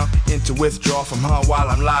around. Into withdrawal from her while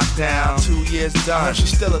I'm locked down. 2 years done,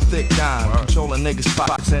 she's still a thick dime. Controlling niggas'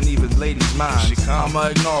 pockets and even ladies' minds. I'ma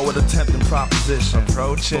ignore with a tempting proposition.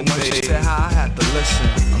 Approaching, but when she said hi, I had to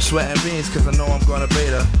listen. I'm sweating beans cause I know I'm gonna bait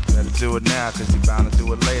her. Better do it now cause you bound to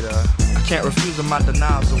do it later. I can't refuse her, my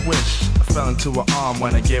denial's a wish. I fell into her arm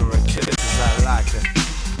when I gave her a kiss cause I like her.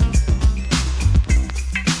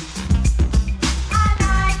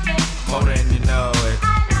 More than you know it.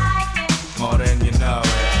 More than you know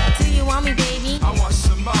it. Do you want me, baby? I want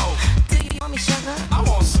some more. Do you want me, sugar? I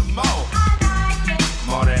want some more.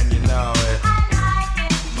 More than you know it.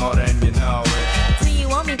 More than you know it. Do you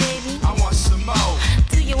want me, baby? I want some more.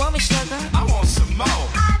 Do you want me, sugar? I want some more.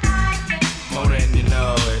 More than you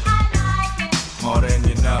know it. More than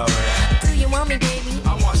you know it. Do you want me, baby?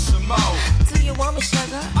 I want some more. Do you want me,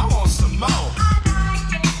 sugar? I want some more.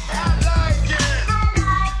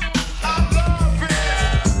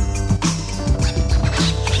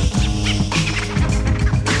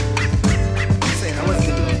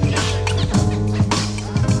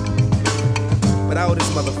 I owe this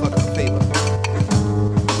motherfucker a favor.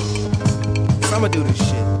 So I'ma do this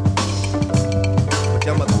shit. But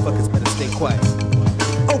y'all motherfuckers better stay quiet.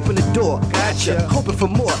 Open the door, gotcha. Hoping for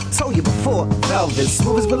more, told you before. Velvet,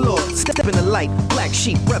 smooth as velour. Step in the light, black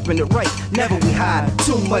sheep, repping it right. Never we hide,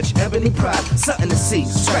 too much ebony pride. Something to see,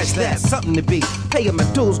 scratch that, something to be. Paying my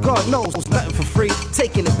dues, God knows, nothing for free.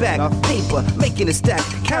 Taking it back, paper, making it stack.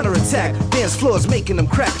 Counterattack, dance floors, making them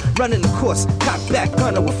crack. Running the course, cock back,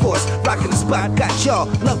 gunner with force. Rocking the spot, got y'all,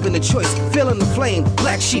 loving the choice. Feeling the flame,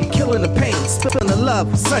 black sheep, killing the pain. Spilling the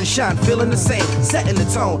love, sunshine, feeling the same. Setting the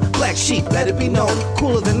tone, black sheep, let it be known.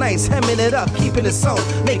 Cooler than nice, hemming it up, keeping it sewn.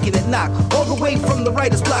 Making it knock, all the way from the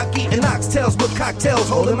writer's block. Eating oxtails with cocktails,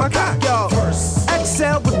 holding my cock, y'all. First,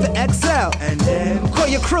 XL with the XL. And then, call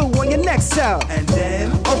your crew on your next cell. And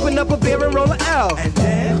then, open up a beer and roll a L. And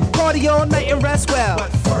then, party all night and rest well.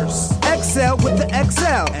 But first, XL with the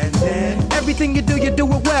XL. And then, everything you do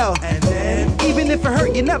it well. And then, even if it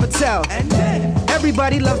hurt, you never tell. And then,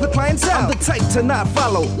 everybody loves the clientele. I'm the type to not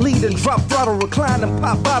follow, lead and drop throttle, recline and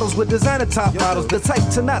pop bottles with designer top models. The type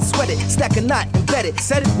to not sweat it, stack a knot and bet it.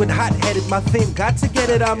 Set it with hot-headed, my theme, got to get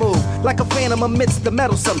it. I move like a phantom amidst the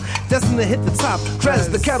meddlesome, destined to hit the top. Dress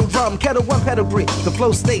the kettle drum, kettle one pedigree. The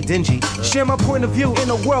flow stay dingy. Share my point of view in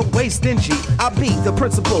a world way stingy. I be the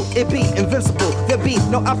principle, it be invincible. There be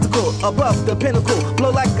no obstacle above the pinnacle.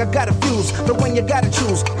 Blow like I got a fuse, the one you gotta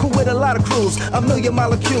choose. Cool with a lot of crews, a million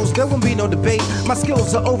molecules. There won't be no debate. My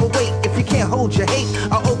skills are overweight. If you can't hold your hate,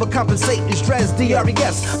 I'll overcompensate. It's Drez,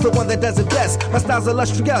 D-R-E-S, the one that does it best. My style's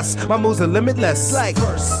illustrious, my moves are limitless. Like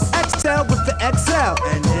XL with the XL.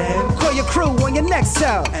 And then, call your crew on your next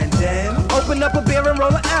cell. And then, open up a beer and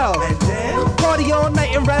roll a L. And then, party all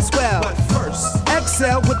night and rest well. But first,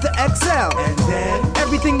 XL with the XL. And then,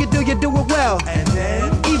 everything you do it well. And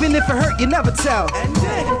then, even if it hurt, you never tell. And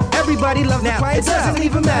then, everybody loves the clientele. It doesn't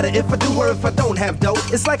even matter if I do or if I don't have dough.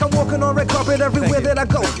 It's like I'm walking on red carpet everywhere that I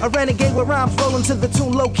go. A renegade with rhymes rolling to the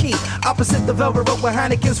tune low key. Opposite the velvet rope where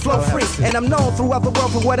Heineken's flow free. And I'm known throughout the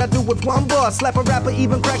world for what I do with one bar. Slap a rapper,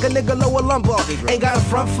 even crack a nigga lower lumbar. Ain't got a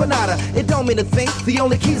front for nada, it don't mean a thing. The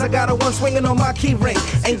only keys I got are one swinging on my key ring.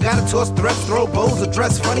 Ain't gotta toss threats, throw bows, or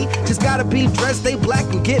dress funny. Just gotta be dressed, stay black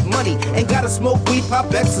and get money. Ain't gotta smoke weed,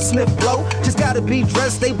 pop X or sniff blow. Just gotta be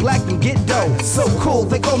dressed, stay black and get dough. So cool,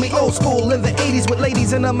 they call me old school in the 80s with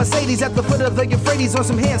ladies in a Mercedes at the foot of the Euphrates on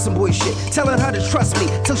some handsome boy shit. Telling her to trust me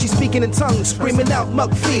till she's speaking in tongues, screaming out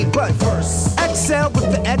muck feed. But first, XL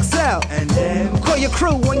with the XL. And then, call your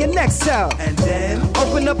crew on your next cell. And then,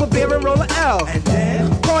 open up a beer and roll a L. And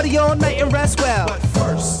then, party all night and rest well. But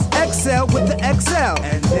first, XL with the XL.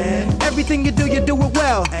 And then, everything you do it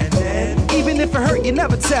well. And then, even if it hurt, you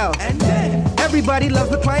never tell. And then, everybody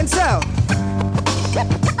loves the clientele.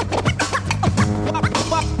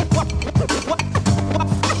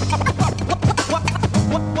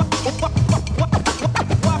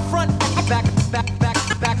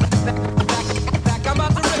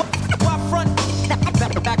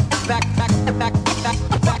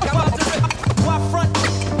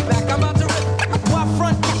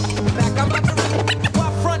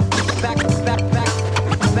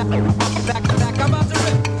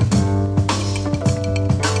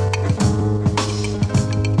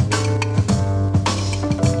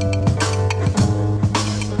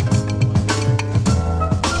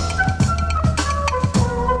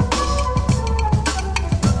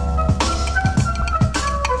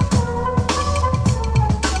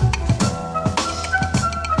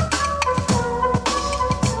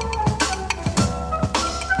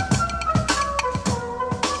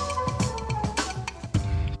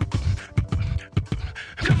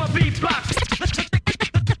 beatbox.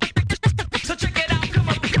 So check it out, come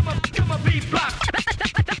on, beatbox.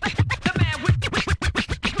 The man with the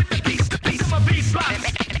beats, come on, beatbox.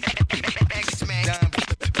 X-Man,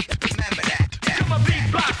 remember that. Come on,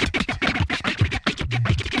 beatbox.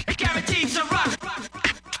 Guaranteed to rock.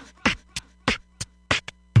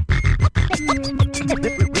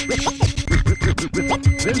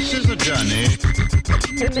 This is a journey.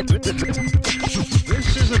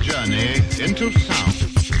 This is a journey into sound.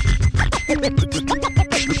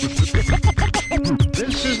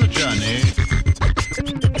 This is a journey.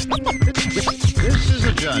 This is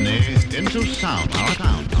a journey into sound. Our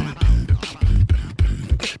sound.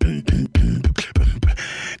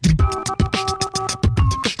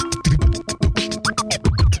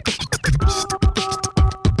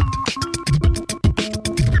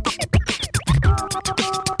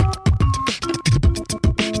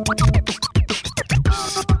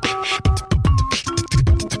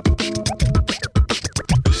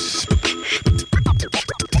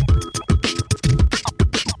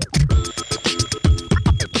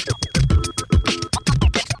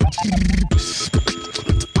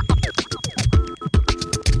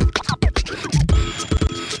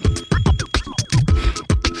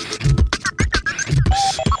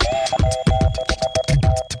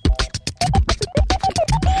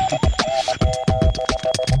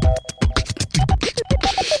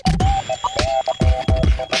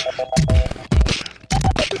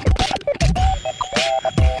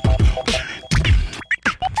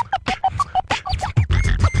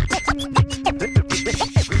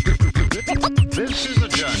 This is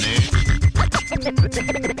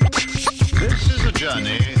a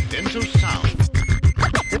journey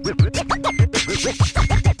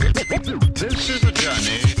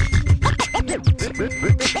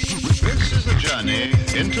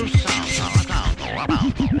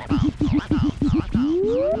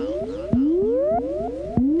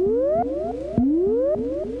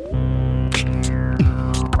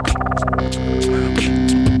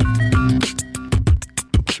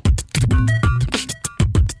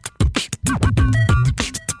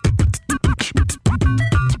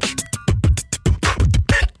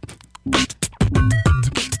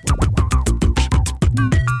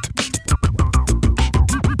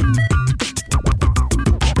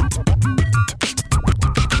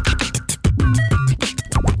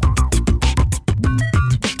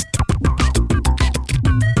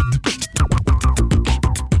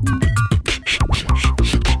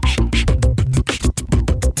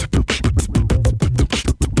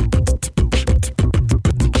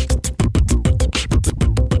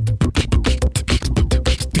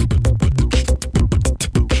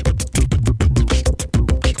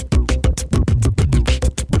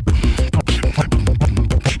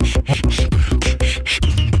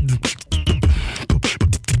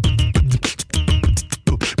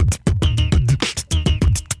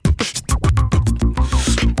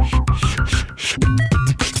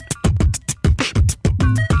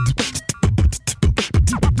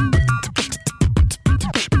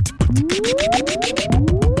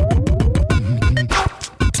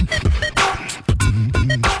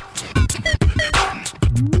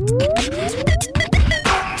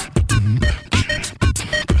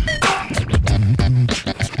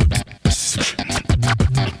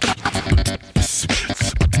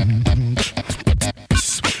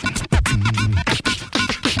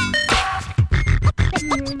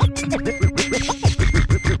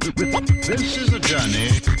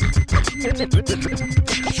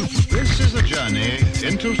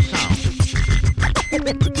into sound.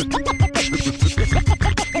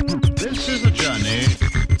 This is a journey.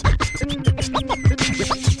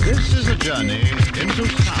 This is a journey into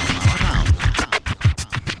sound.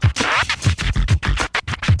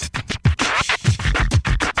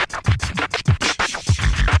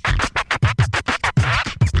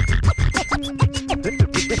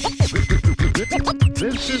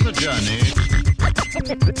 This is a journey.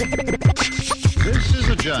 This is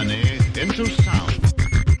a journey into sound.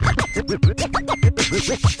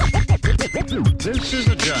 This is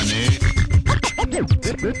a journey.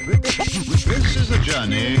 This is a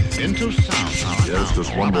journey into sound. There's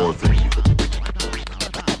just one more thing.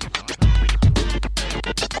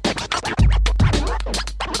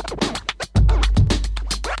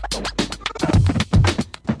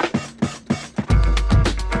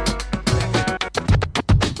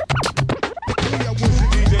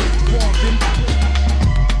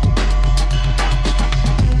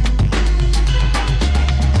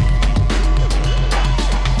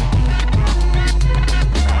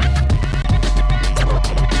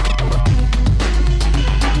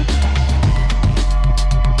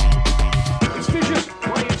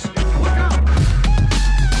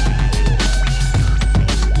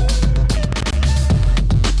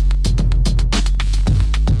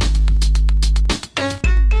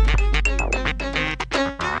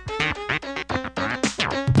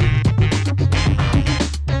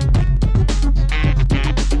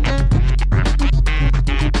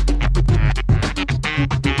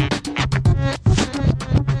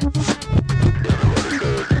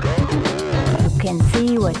 can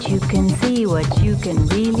see what you can see, what you can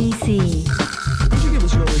really see. Could you give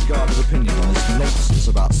us your regarded opinion on this nonsense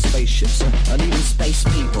about spaceships and even space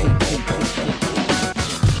people?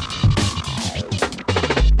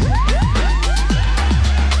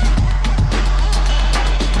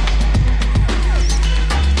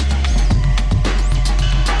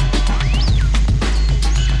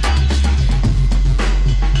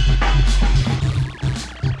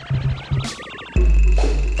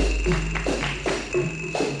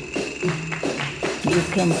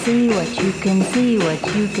 You can see what you can see,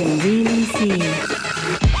 what you can really see.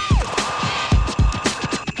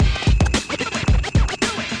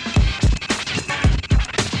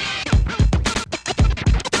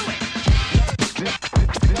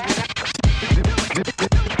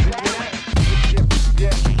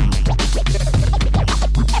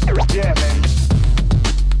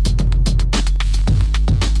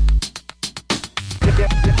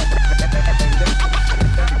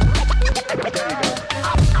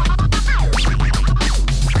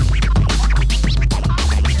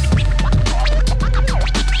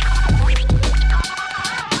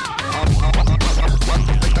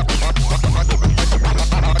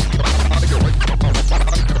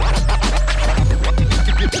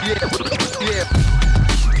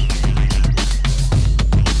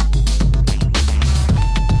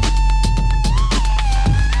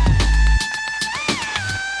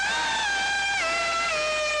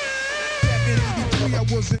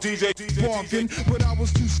 But I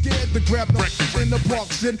was too scared to grab the in the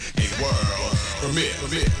box and world premiere.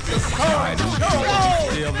 Alright, this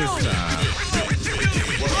time.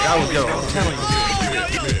 That was yo, I'm telling you.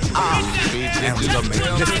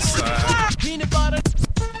 Peanut butter.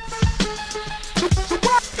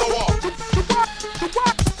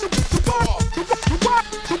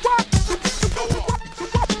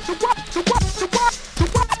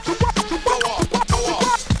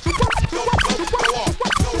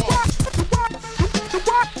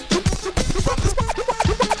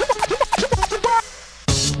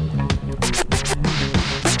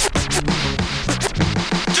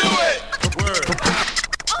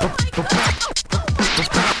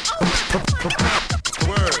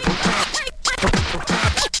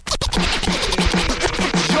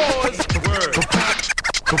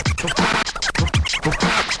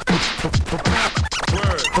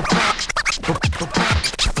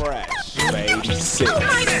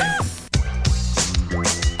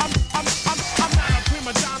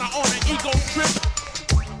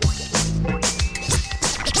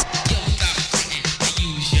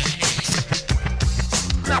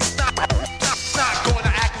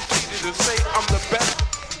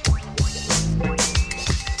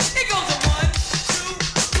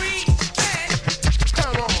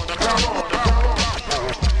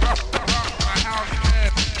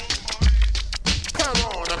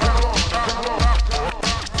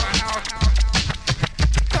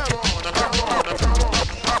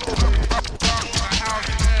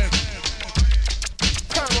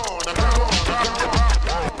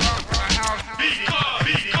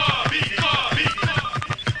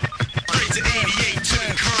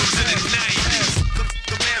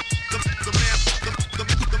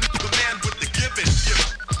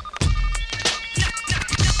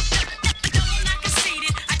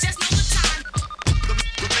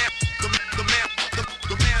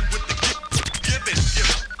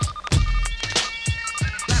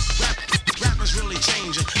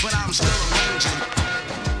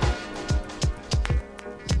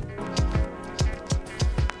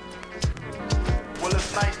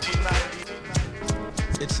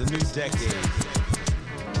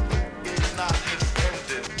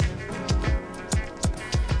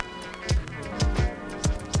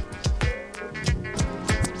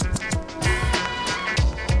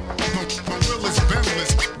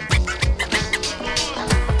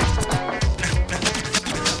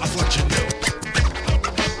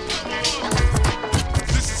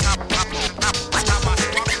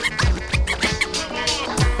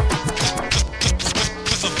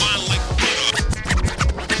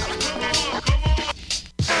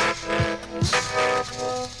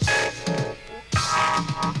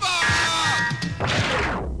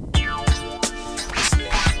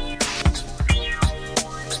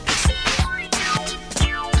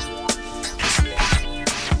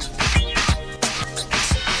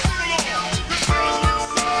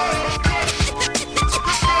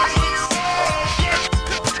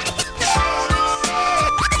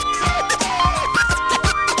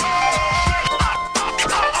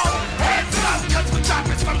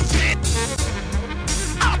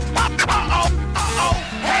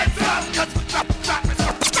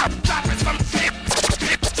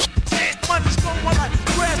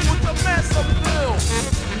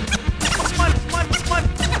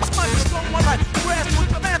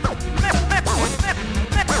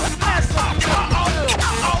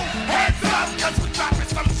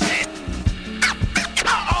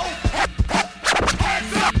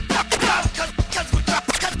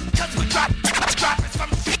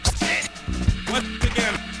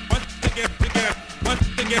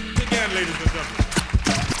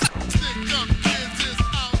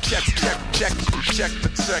 Check the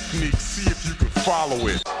technique, see if you can follow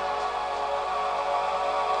it.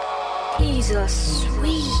 He's a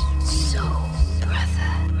sweet soul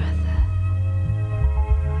brother.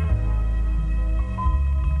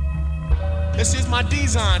 This is my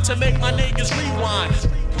design to make my niggas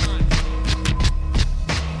rewind.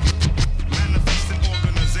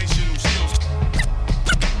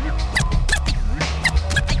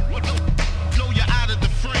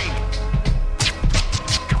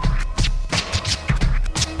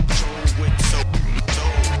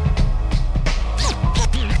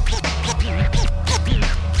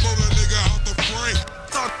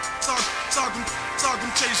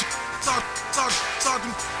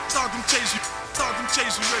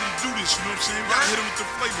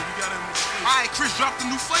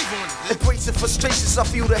 Embracing frustrations, I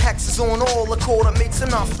feel the hexes on all the coordinates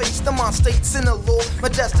and I face them on states in the law. My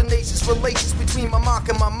destination's relations between my mark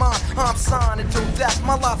and my mind. I'm signing through death,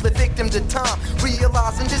 my life a victim to time.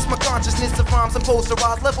 Realizing this, my consciousness of rhymes and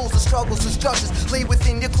posterized levels of struggles and structures lay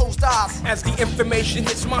within your closed eyes. As the information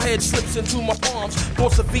hits my head, slips into my palms.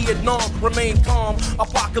 Thoughts of Vietnam, remain calm.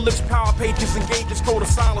 Apocalypse, power pages, engages, code of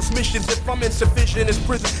silence missions. If I'm insufficient, as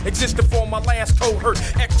prison existed for my last cohort.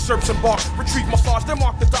 Excerpts embark, retrieve my thoughts, then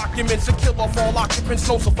mark the documents and kill off all occupants,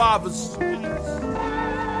 no survivors.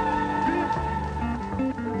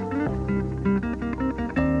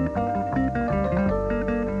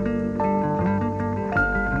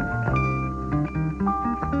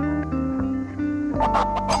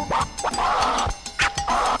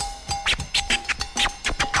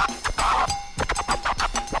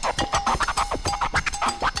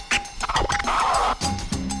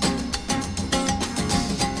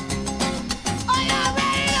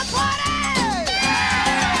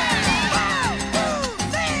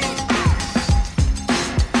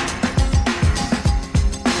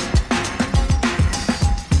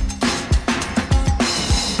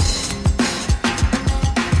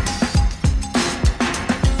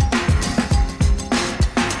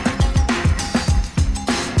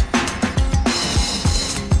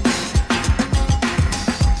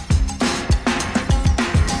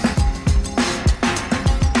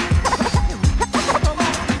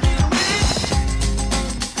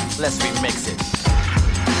 Let's remix it.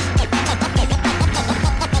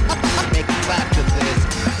 Make a clap to this.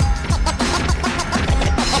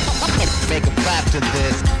 Make a clap to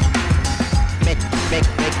this. Make a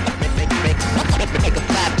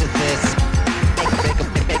clap to this.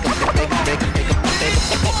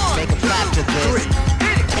 Make a clap to this.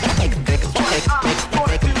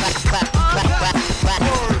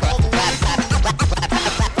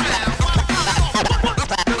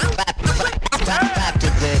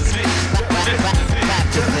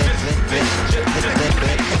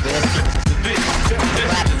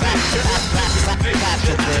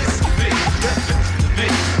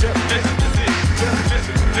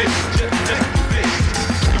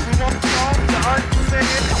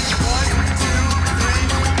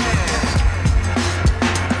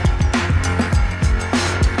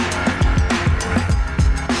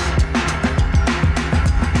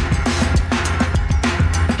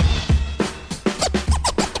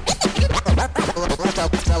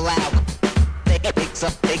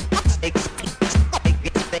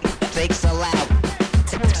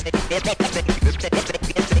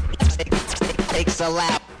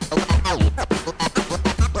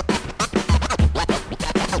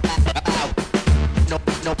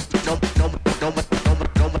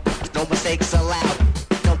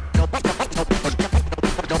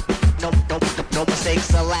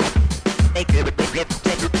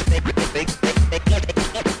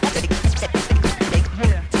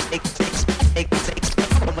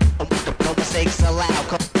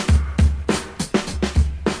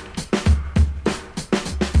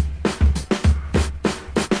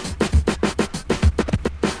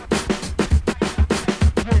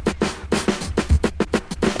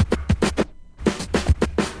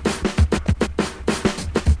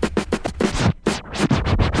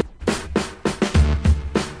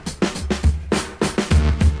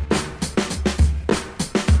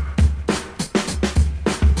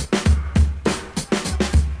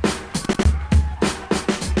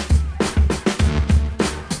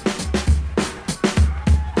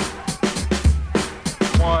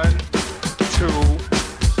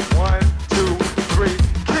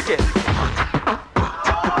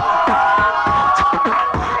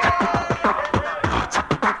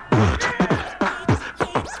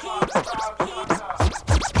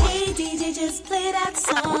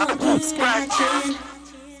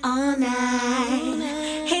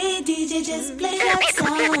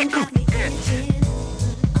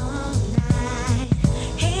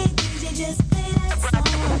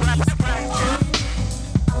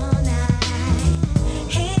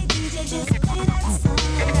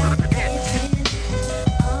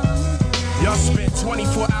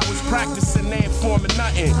 transforming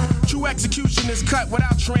nothing. True execution is cut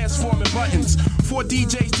without transforming buttons. 4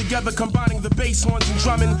 DJs together combining the bass horns and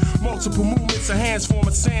drumming. Multiple movements of hands form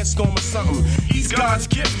a sandstorm or something. He's God's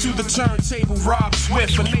gift to the turntable, Rob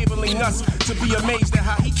Swift, enabling us to be amazed at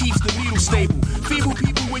how he keeps the needle stable. Feeble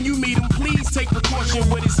people, when you meet him, please take precaution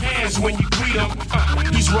with his hands when you greet him.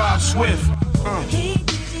 He's Rob Swift. Hey,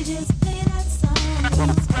 did you just play that song?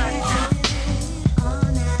 All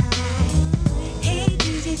night. Hey,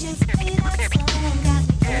 did you just play that song? Got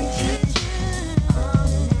me confused all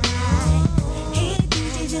night. Hey,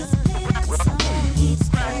 did you just play that song? Keep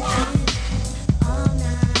scratching all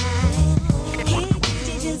night. Hey, did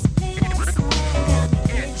you just play that song? Got me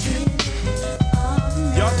itching all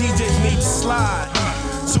night. Y'all DJs need to slide,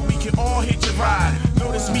 so we can all hit your ride.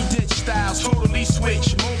 Notice me ditch styles, totally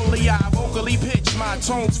switch. Mobily I vocally pitch my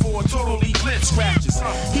tones for totally clip scratches.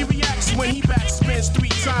 He reacts when he backspins 3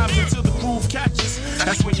 times until the groove catches.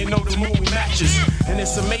 That's when you know the movie matches. And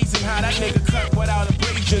it's amazing how that nigga cut without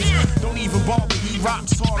abrasions. Don't even bother, he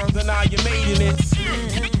rocks harder than I am made in it.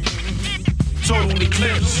 Totally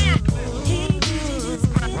clips.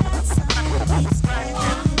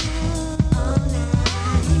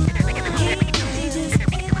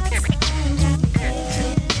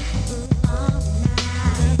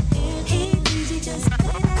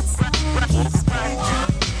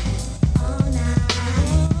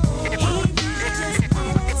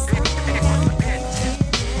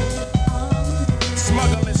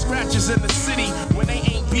 In the city when they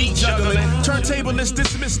ain't beat juggling. Turntablists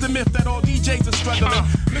dismiss the myth that all DJs are struggling.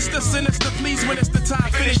 Mr. Sinister, please, when it's the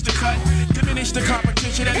time, finish the cut. Diminish the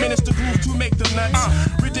competition, administer groove to make them nuts.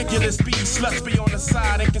 Ridiculous beat, sluts be on the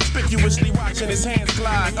side and conspicuously watching his hands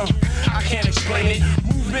glide. I can't explain it,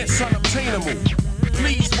 movements unobtainable.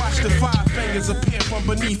 Please watch the 5 fingers appear from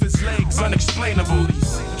beneath his legs, unexplainable.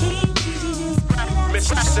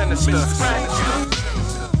 Mr. Sinister.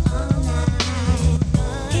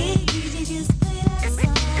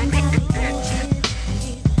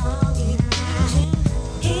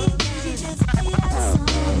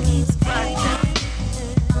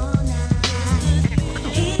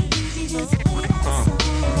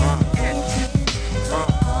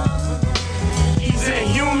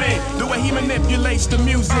 Manipulates the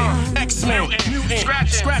music, X-Men, mutant,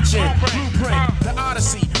 scratching, blueprint, the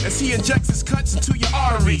Odyssey, as he injects his cuts into your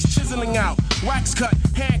arteries, chiseling out, wax cut,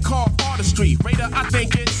 hand carved artistry. Raider, I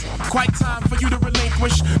think it's quite time for you to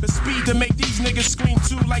relinquish the speed to make these niggas scream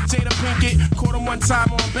too, like Jada Pinkett. Caught him one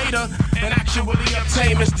time on beta, and actually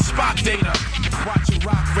obtained Mr. Spot data. Watching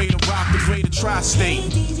Rock Raider rock the greater tri-state. Hey,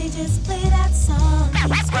 DJ, just play that song.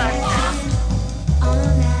 All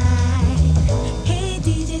night. Hey,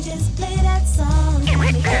 DJ, just play that song. Got me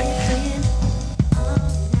itching all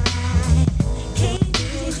night. Hey,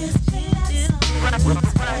 DJ, just play that song. All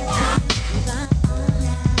night.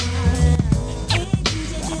 Hey,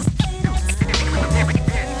 DJ, just play that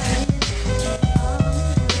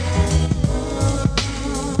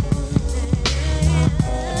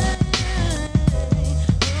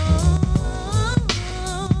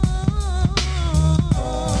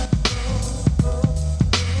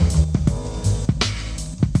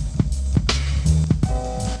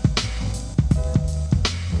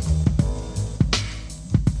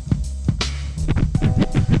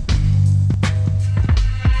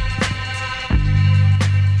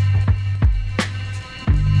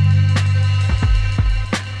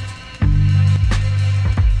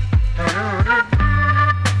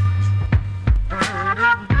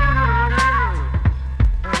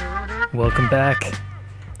Welcome back.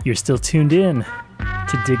 You're still tuned in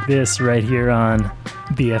to Dig This right here on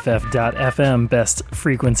BFF.FM, best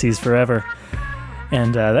frequencies forever.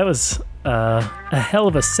 And that was a hell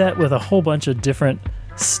of a set with a whole bunch of different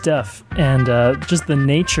stuff. And just the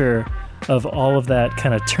nature of all of that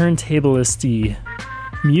kind of turntablist-y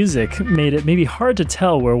music made it maybe hard to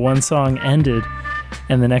tell where one song ended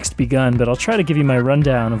and the next begun. But I'll try to give you my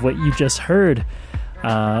rundown of what you just heard.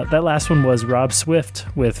 That last one was Rob Swift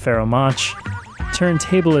with Pharoah Monch,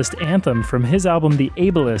 Turntablist Anthem from his album The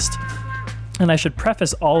Ableist. And I should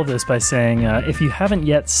preface all of this by saying, if you haven't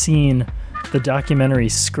yet seen the documentary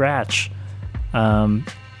Scratch,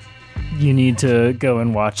 you need to go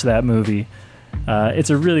and watch that movie. It's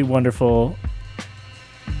a really wonderful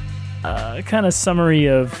kind of summary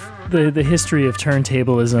of the history of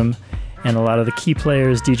turntablism and a lot of the key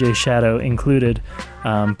players, DJ Shadow included.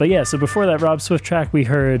 But yeah, so before that Rob Swift track, we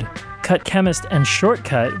heard Cut Chemist and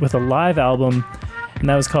Shortcut with a live album, and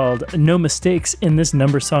that was called No Mistakes in This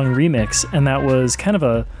Number Song Remix, and that was kind of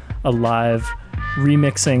a live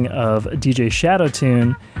remixing of a DJ Shadow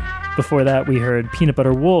tune. Before that, we heard Peanut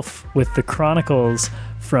Butter Wolf with The Chronicles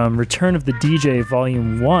from Return of the DJ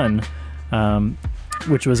Volume 1,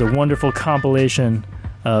 which was a wonderful compilation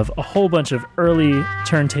of a whole bunch of early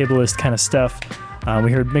turntablist kind of stuff.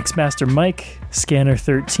 We heard Mixmaster Mike, Scanner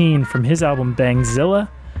 13 from his album Bangzilla.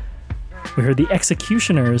 We heard The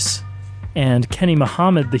Executioners and Kenny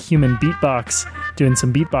Muhammad, the Human Beatbox, doing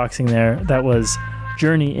some beatboxing there. That was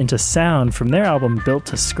Journey into Sound from their album Built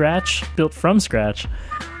from Scratch.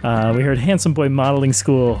 We heard Handsome Boy Modeling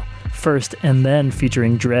School first, and then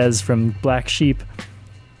featuring Drez from Black Sheep.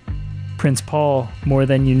 Prince Paul, More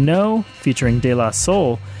Than You Know, featuring De La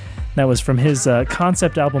Soul. That was from his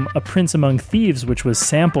concept album A Prince Among Thieves, which was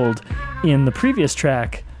sampled in the previous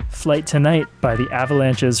track, Flight Tonight by the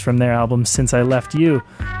Avalanches from their album Since I Left You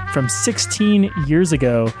from 16 years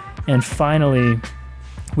ago. And finally,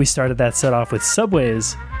 we started that set off with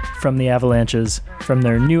Subways from the Avalanches from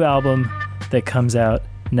their new album that comes out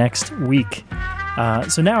next week.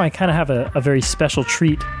 So now I kind of have a very special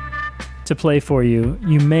treat to play for you.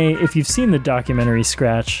 You may, if you've seen the documentary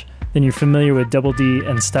Scratch, then you're familiar with Double D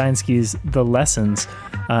and Steinsky's The Lessons.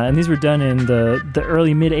 And these were done in the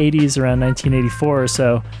early mid-'80s, around 1984 or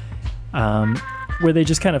so, where they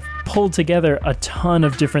just kind of pulled together a ton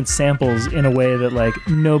of different samples in a way that like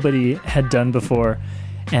nobody had done before.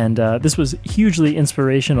 And this was hugely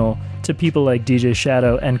inspirational to people like DJ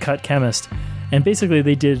Shadow and Cut Chemist. And basically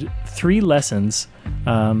they did 3 lessons.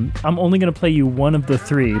 I'm only going to play you one of the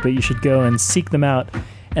 3, but you should go and seek them out.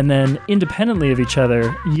 And then independently of each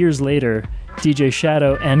other, years later, DJ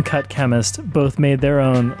Shadow and Cut Chemist both made their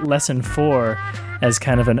own Lesson 4 as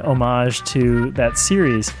kind of an homage to that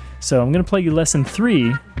series. So I'm going to play you Lesson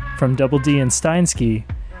 3 from Double D and Steinsky,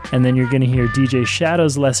 and then you're going to hear DJ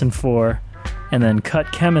Shadow's Lesson 4, and then Cut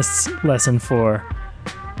Chemist's Lesson 4,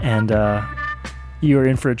 and you are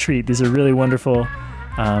in for a treat. These are really wonderful.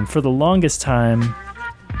 For the longest time,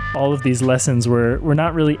 all of these lessons were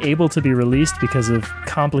not really able to be released because of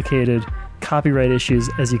complicated copyright issues,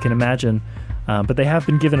 as you can imagine. But they have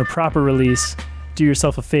been given a proper release. Do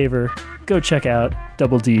yourself a favor, go check out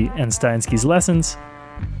Double D and Steinsky's Lessons.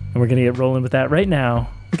 And we're going to get rolling with that right now.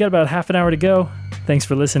 We got about half an hour to go. Thanks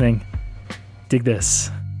for listening. Dig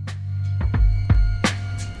this.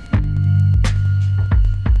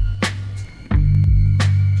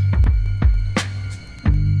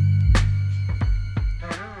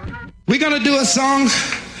 We're gonna do a song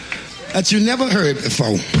that you never heard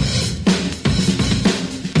before.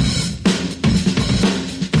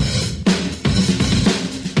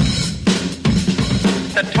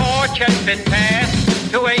 The torch has been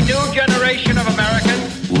passed to a new generation of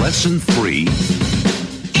Americans. Lesson 3.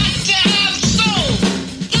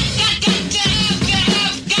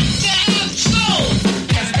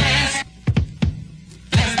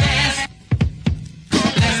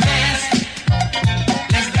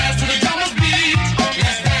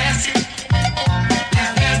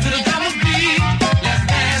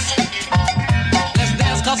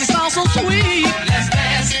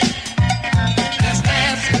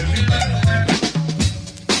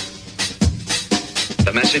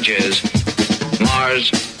 The message is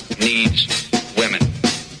Mars needs women.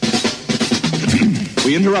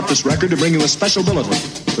 We interrupt this record to bring you a special bulletin.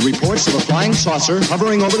 The reports of a flying saucer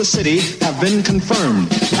hovering over the city have been confirmed.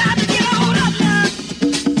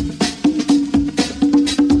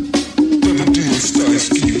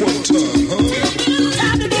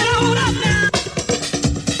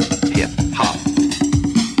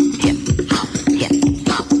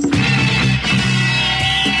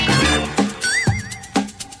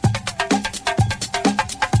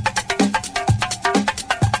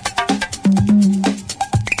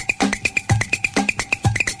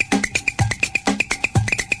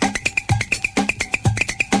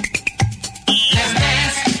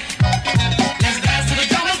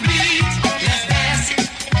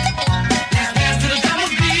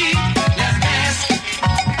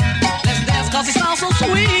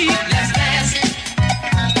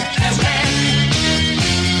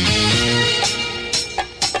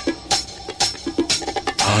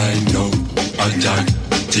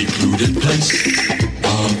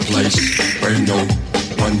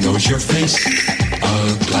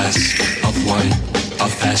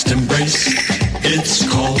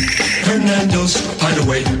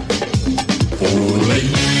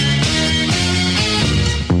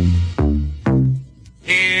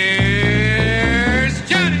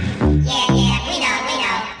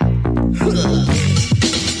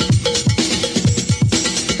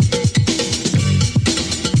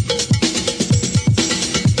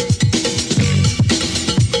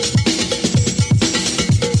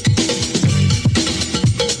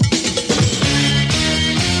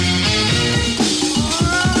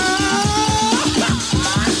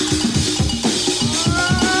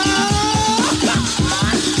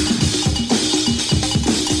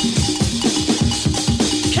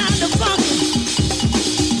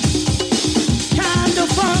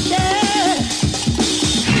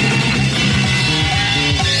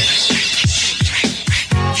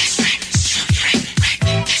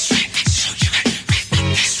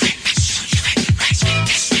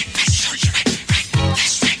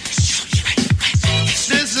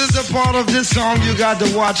 part of this song you got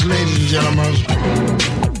to watch, ladies and gentlemen.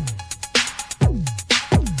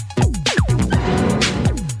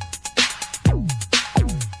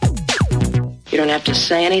 You don't have to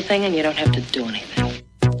say anything and you don't have to do anything.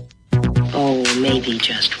 Oh, maybe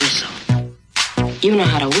just whistle. You know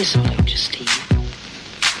how to whistle, don't you, Steve?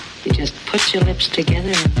 You just put your lips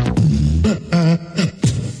together and...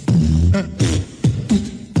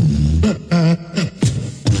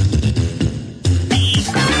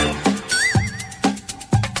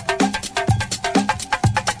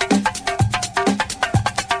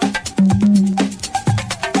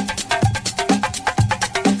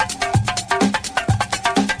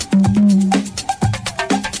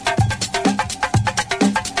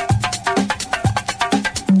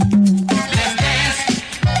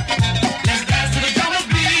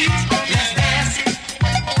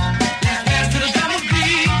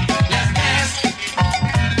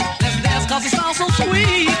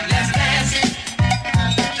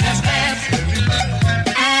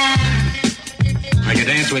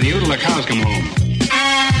 With you till the cows come home.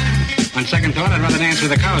 On second thought, I'd rather dance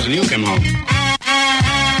with the cows till you come home.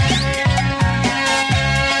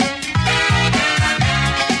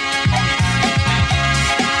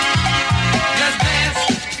 Let's dance.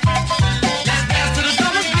 Let's dance to the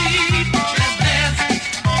double beat. Let's dance.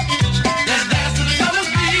 Let's dance to the double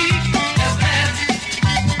beat. Let's dance.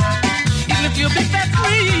 Even if you're a big fat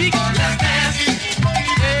freak. Let's dance.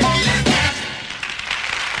 Yeah, let's dance.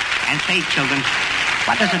 And say, children,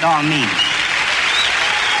 what does it all mean?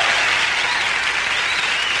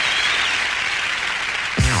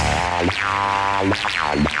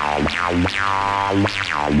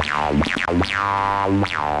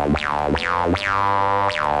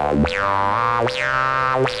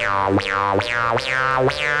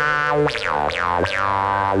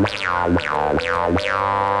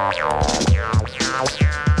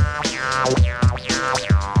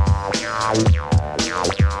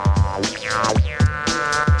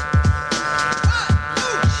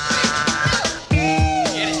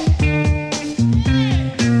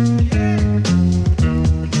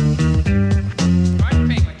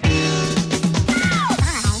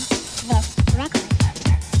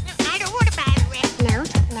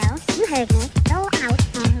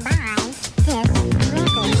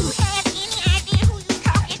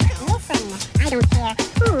 I don't care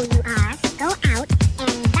who you are. Go out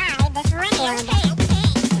and buy this record.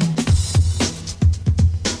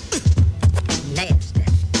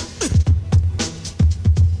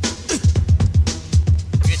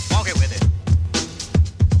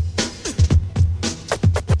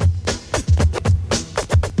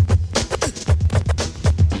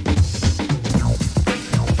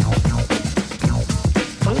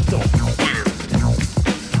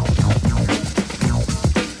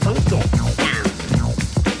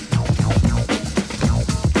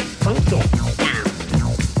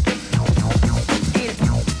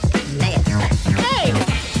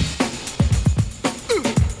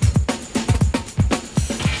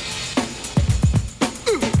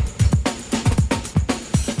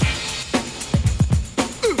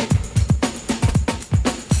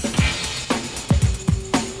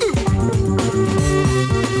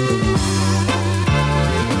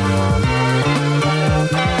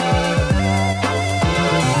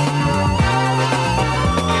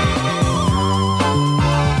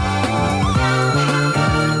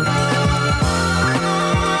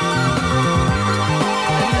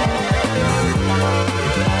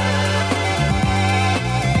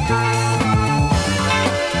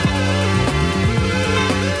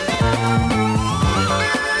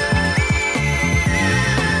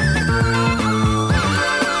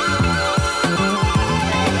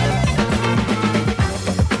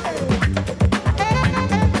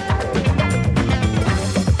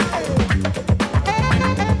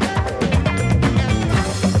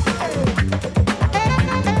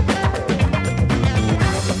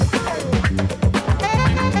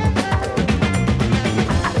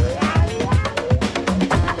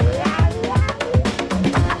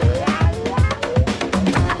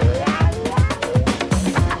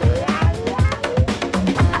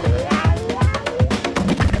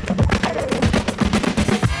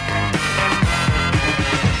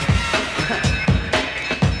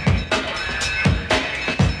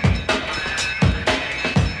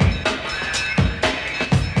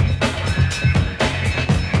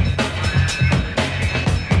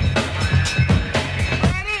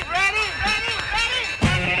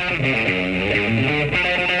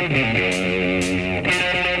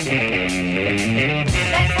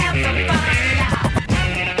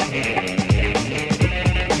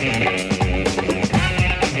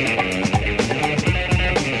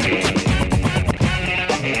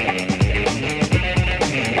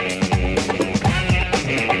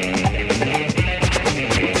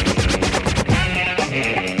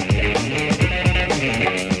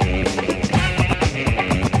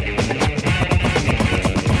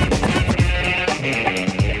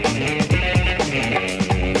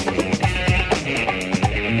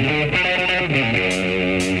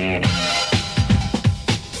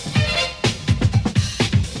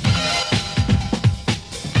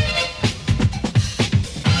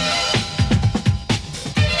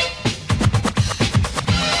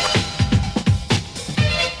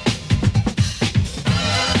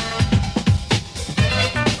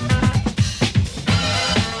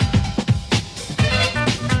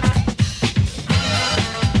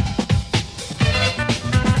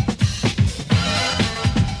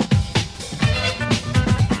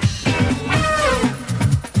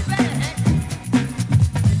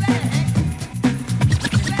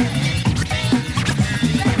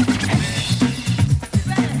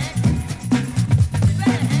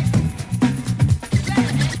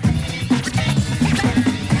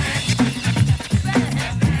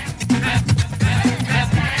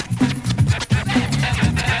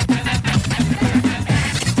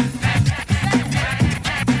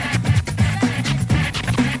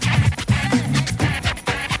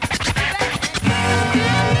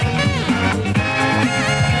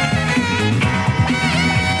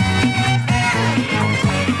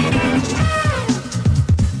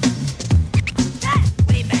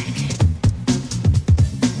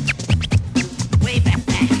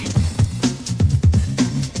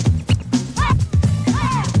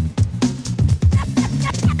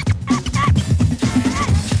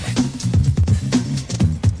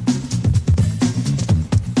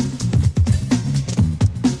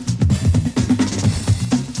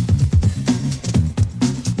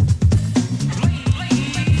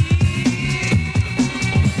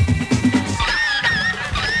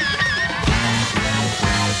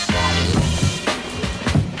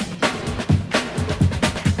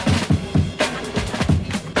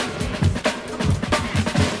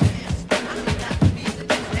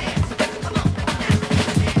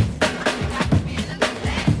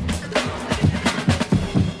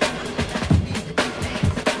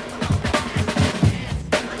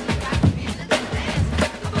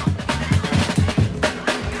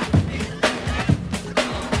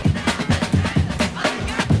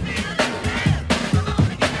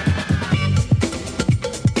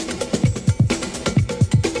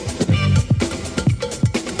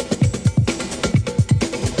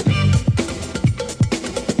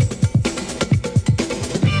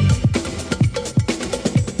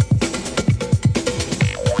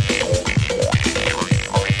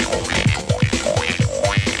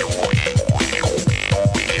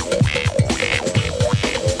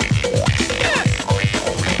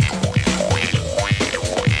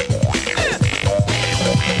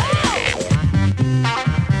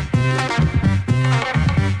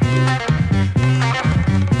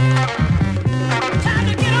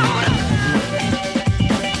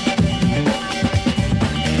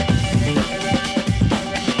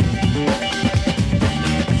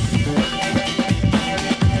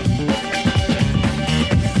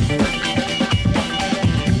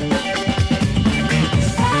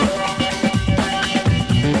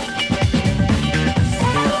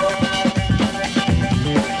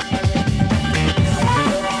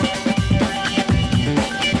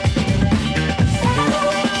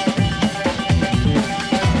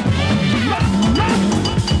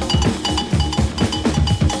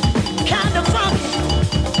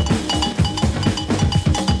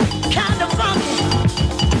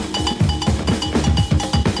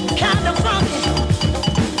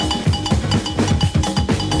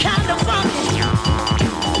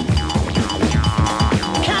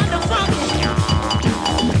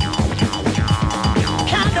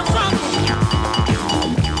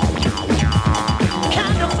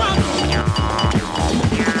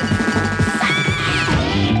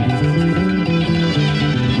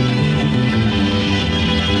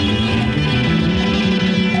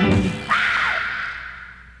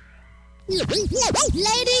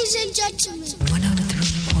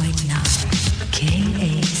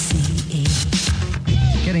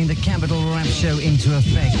 into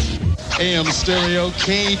effect. AM stereo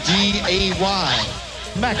KDAY.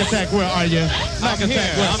 Mac Attack, where are you? Mac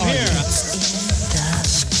Attack, where are you?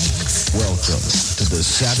 Welcome to the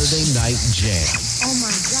Saturday Night Jam. Oh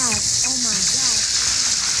my God. Oh my God.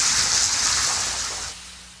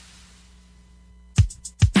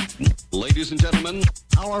 Ladies and gentlemen,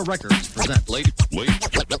 Our Records present.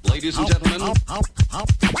 ladies and gentlemen,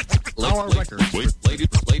 Our Records.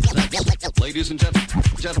 ladies and gentlemen,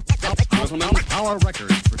 Our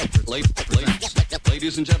Records present.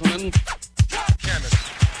 ladies and gentlemen,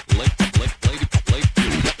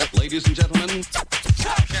 ladies and gentlemen,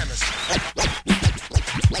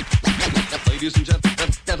 ladies and gentlemen,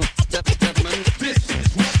 This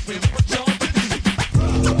is what we're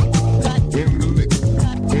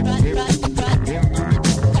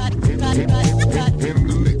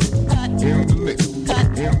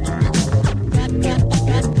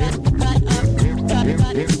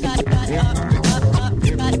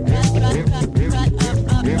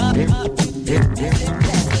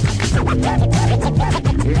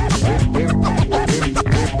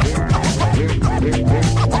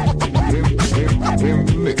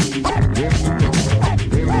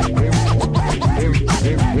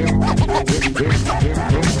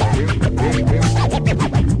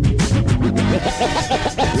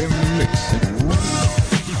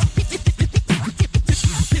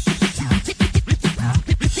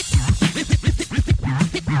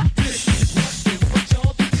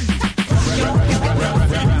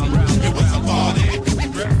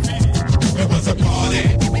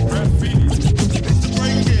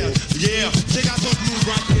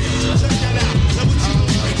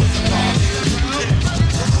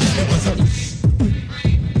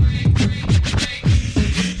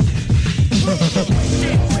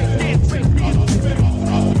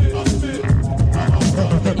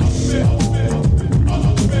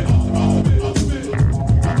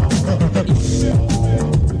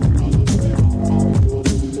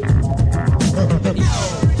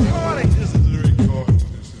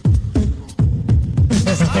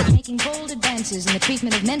Making bold advances in the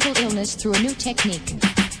treatment of mental illness through a new technique.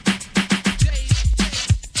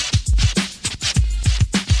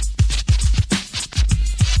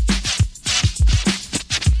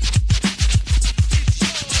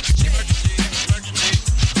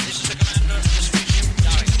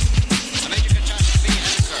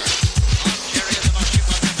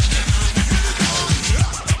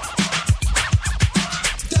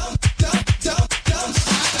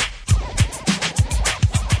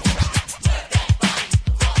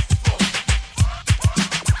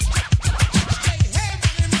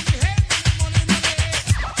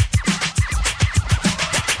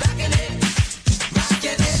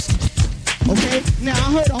 Okay, now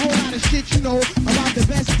I heard a whole lot of shit, you know, about the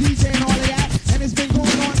best DJ and all of that, and it's been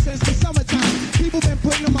going on since the summertime. People been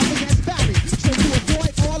putting them up against Barry. So to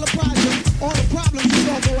avoid all the problems, we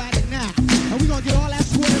gonna go at it now, and we gonna get all that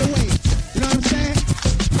squared away. You know what I'm saying?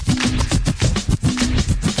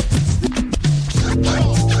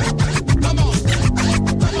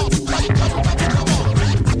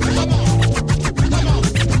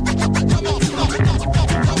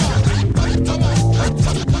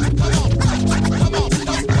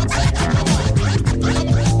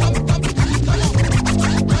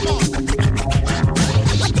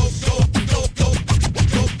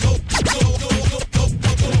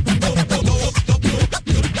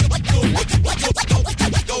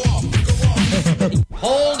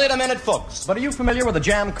 Hold it a minute, folks. But are you familiar with a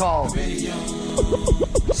jam called?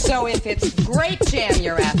 So if it's great jam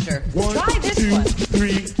you're after, try this one.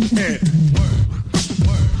 3, and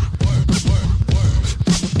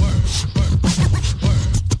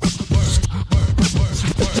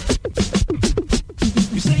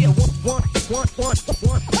You say a one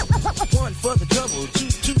for the trouble, two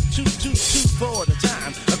for the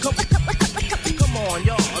time. Come on,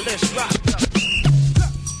 y'all, let's rock.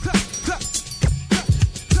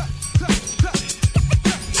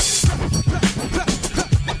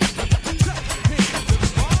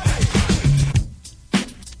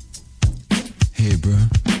 Hey, bro.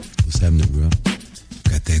 What's happening, bro?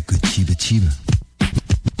 Got that good chiba.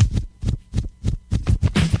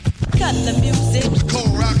 Cut the music.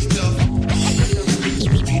 cold rock stuff.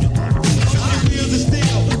 Wheels of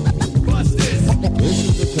steel. Bust this. This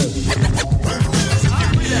is the test.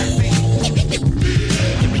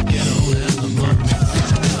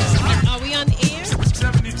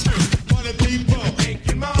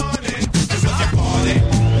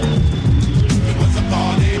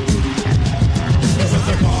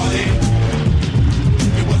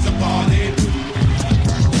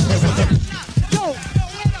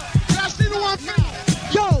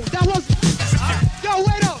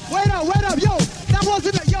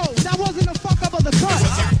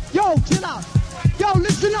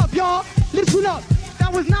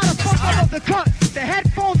 the cut. The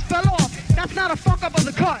headphones fell off. That's not a fuck up of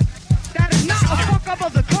the cut. That is not a fuck up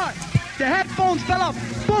of the cut. The headphones fell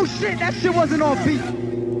off. Bullshit, that shit wasn't on beat.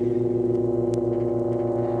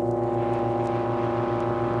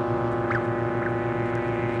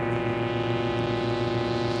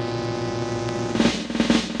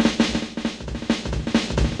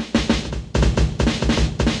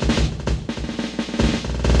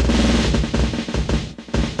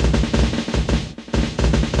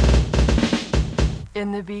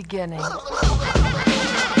 In the beginning.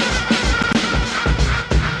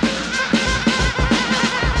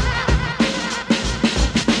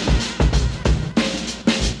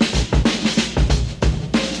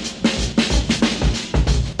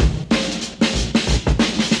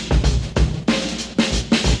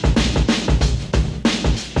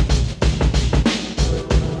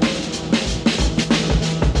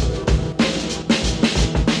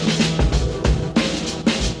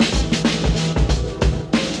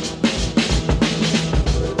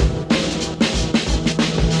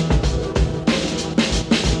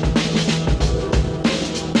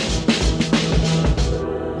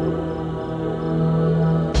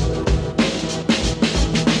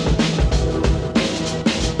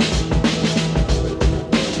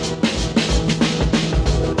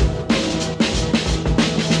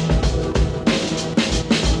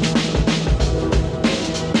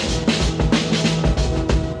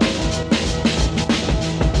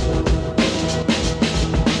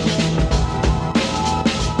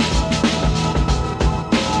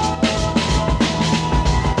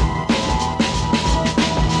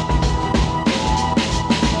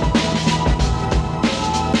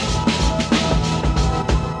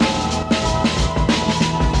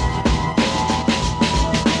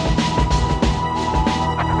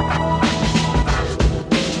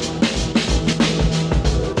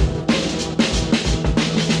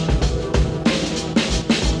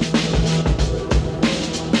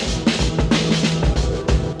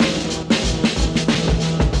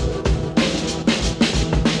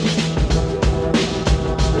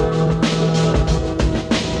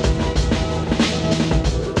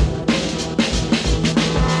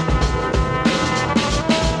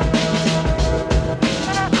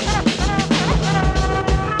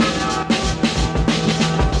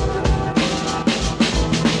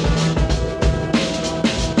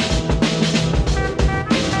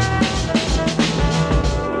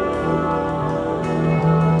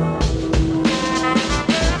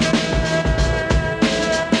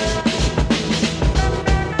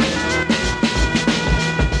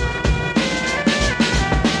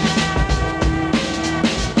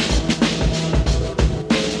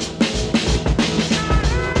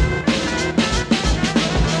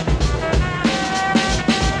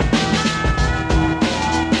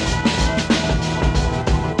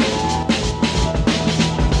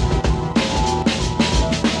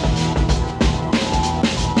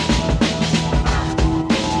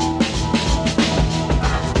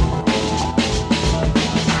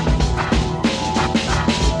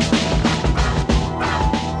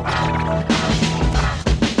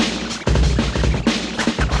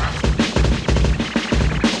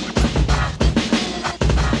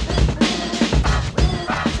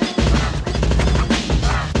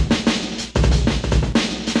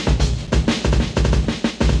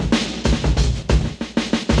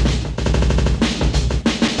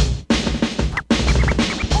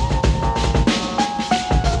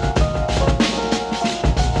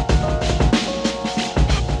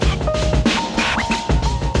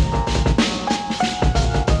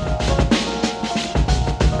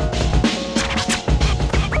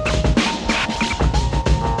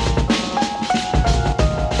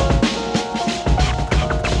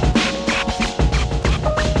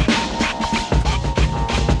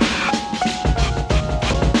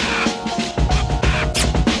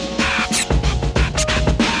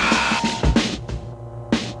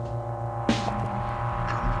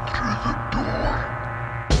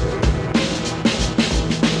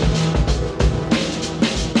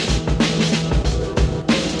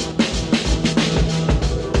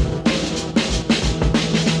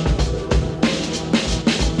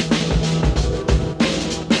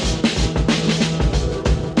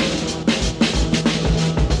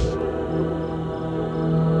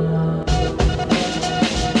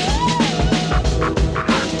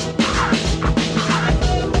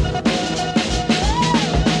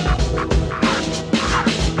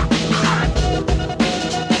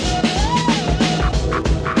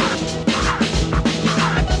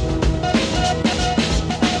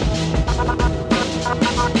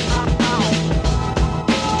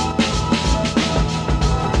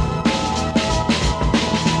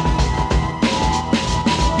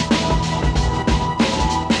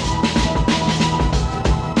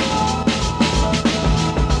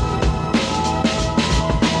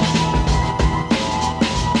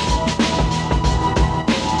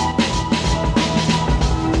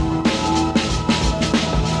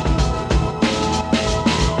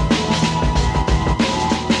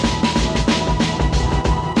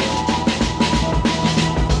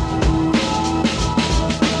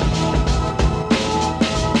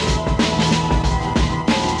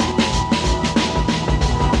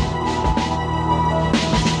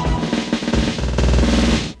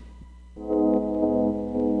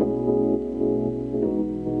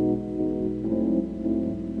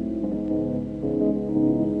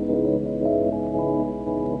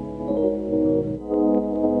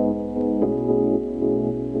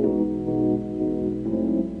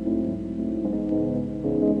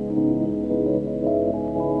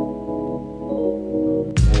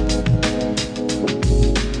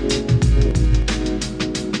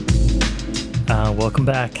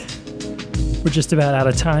 welcome back. We're just about out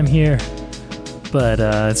of time here, but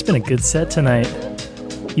it's been a good set tonight.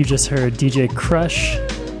 You just heard DJ Crush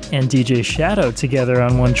and DJ Shadow together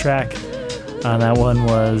on one track. That one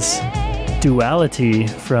was Duality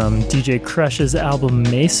from DJ Crush's album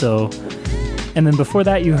Meso. And then before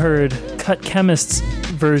that you heard Cut Chemist's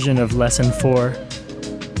version of Lesson 4.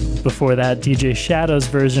 Before that, DJ Shadow's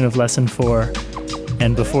version of Lesson 4.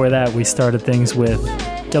 And before that, we started things with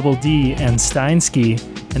Double D and Steinsky,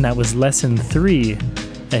 and that was Lesson 3,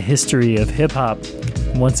 A History of Hip Hop.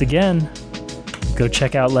 Once again, go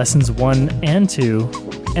check out Lessons 1 and 2,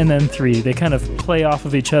 and then 3. They kind of play off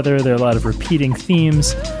of each other. There are a lot of repeating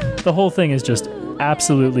themes. The whole thing is just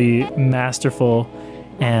absolutely masterful,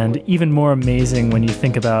 and even more amazing when you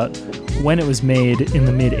think about when it was made in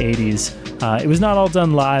the mid-'80s. It was not all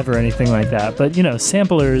done live or anything like that, but, you know,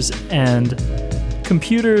 samplers and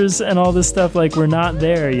computers and all this stuff, like, were not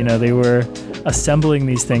there. You know, they were assembling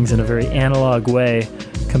these things in a very analog way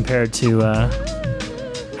compared to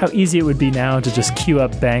how easy it would be now to just queue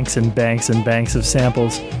up banks and banks and banks of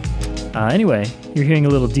samples. Anyway, you're hearing a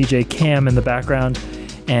little DJ Cam in the background,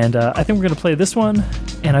 and I think we're going to play this one,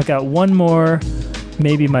 and I've got one more,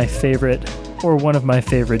 maybe my favorite, or one of my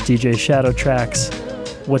favorite DJ Shadow tracks,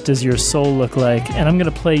 What Does Your Soul Look Like? And I'm going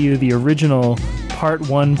to play you the original Part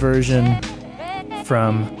 1 version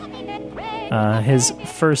from his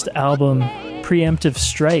first album, Preemptive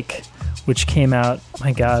Strike, which came out,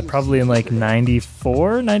 my God, probably in like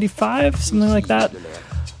 94, 95, something like that.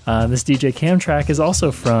 This DJ Cam track is also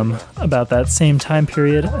from about that same time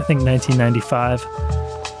period, I think 1995.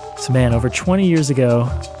 So man, over 20 years ago,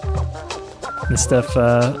 this stuff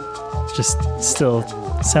just still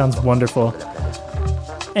sounds wonderful.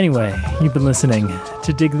 Anyway, you've been listening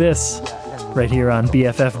to Dig This right here on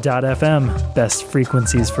BFF.FM, best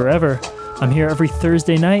frequencies forever. I'm here every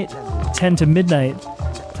Thursday night, 10 to midnight,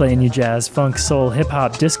 playing you jazz, funk, soul,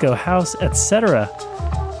 hip-hop, disco, house, etc.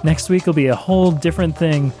 Next week will be a whole different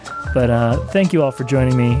thing, but thank you all for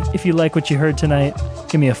joining me. If you like what you heard tonight,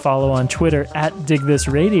 give me a follow on Twitter at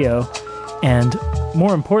DigThisRadio, and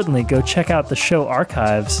more importantly, go check out the show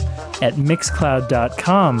archives at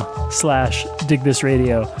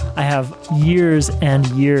mixcloud.com/digthisradio. I have years and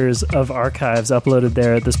years of archives uploaded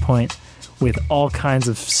there at this point with all kinds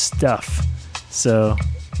of stuff. So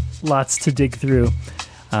lots to dig through.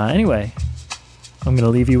 Anyway, I'm going to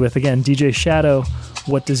leave you with, again, DJ Shadow,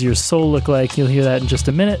 What Does Your Soul Look Like? You'll hear that in just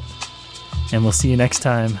a minute. And we'll see you next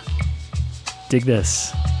time. Dig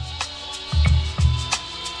this.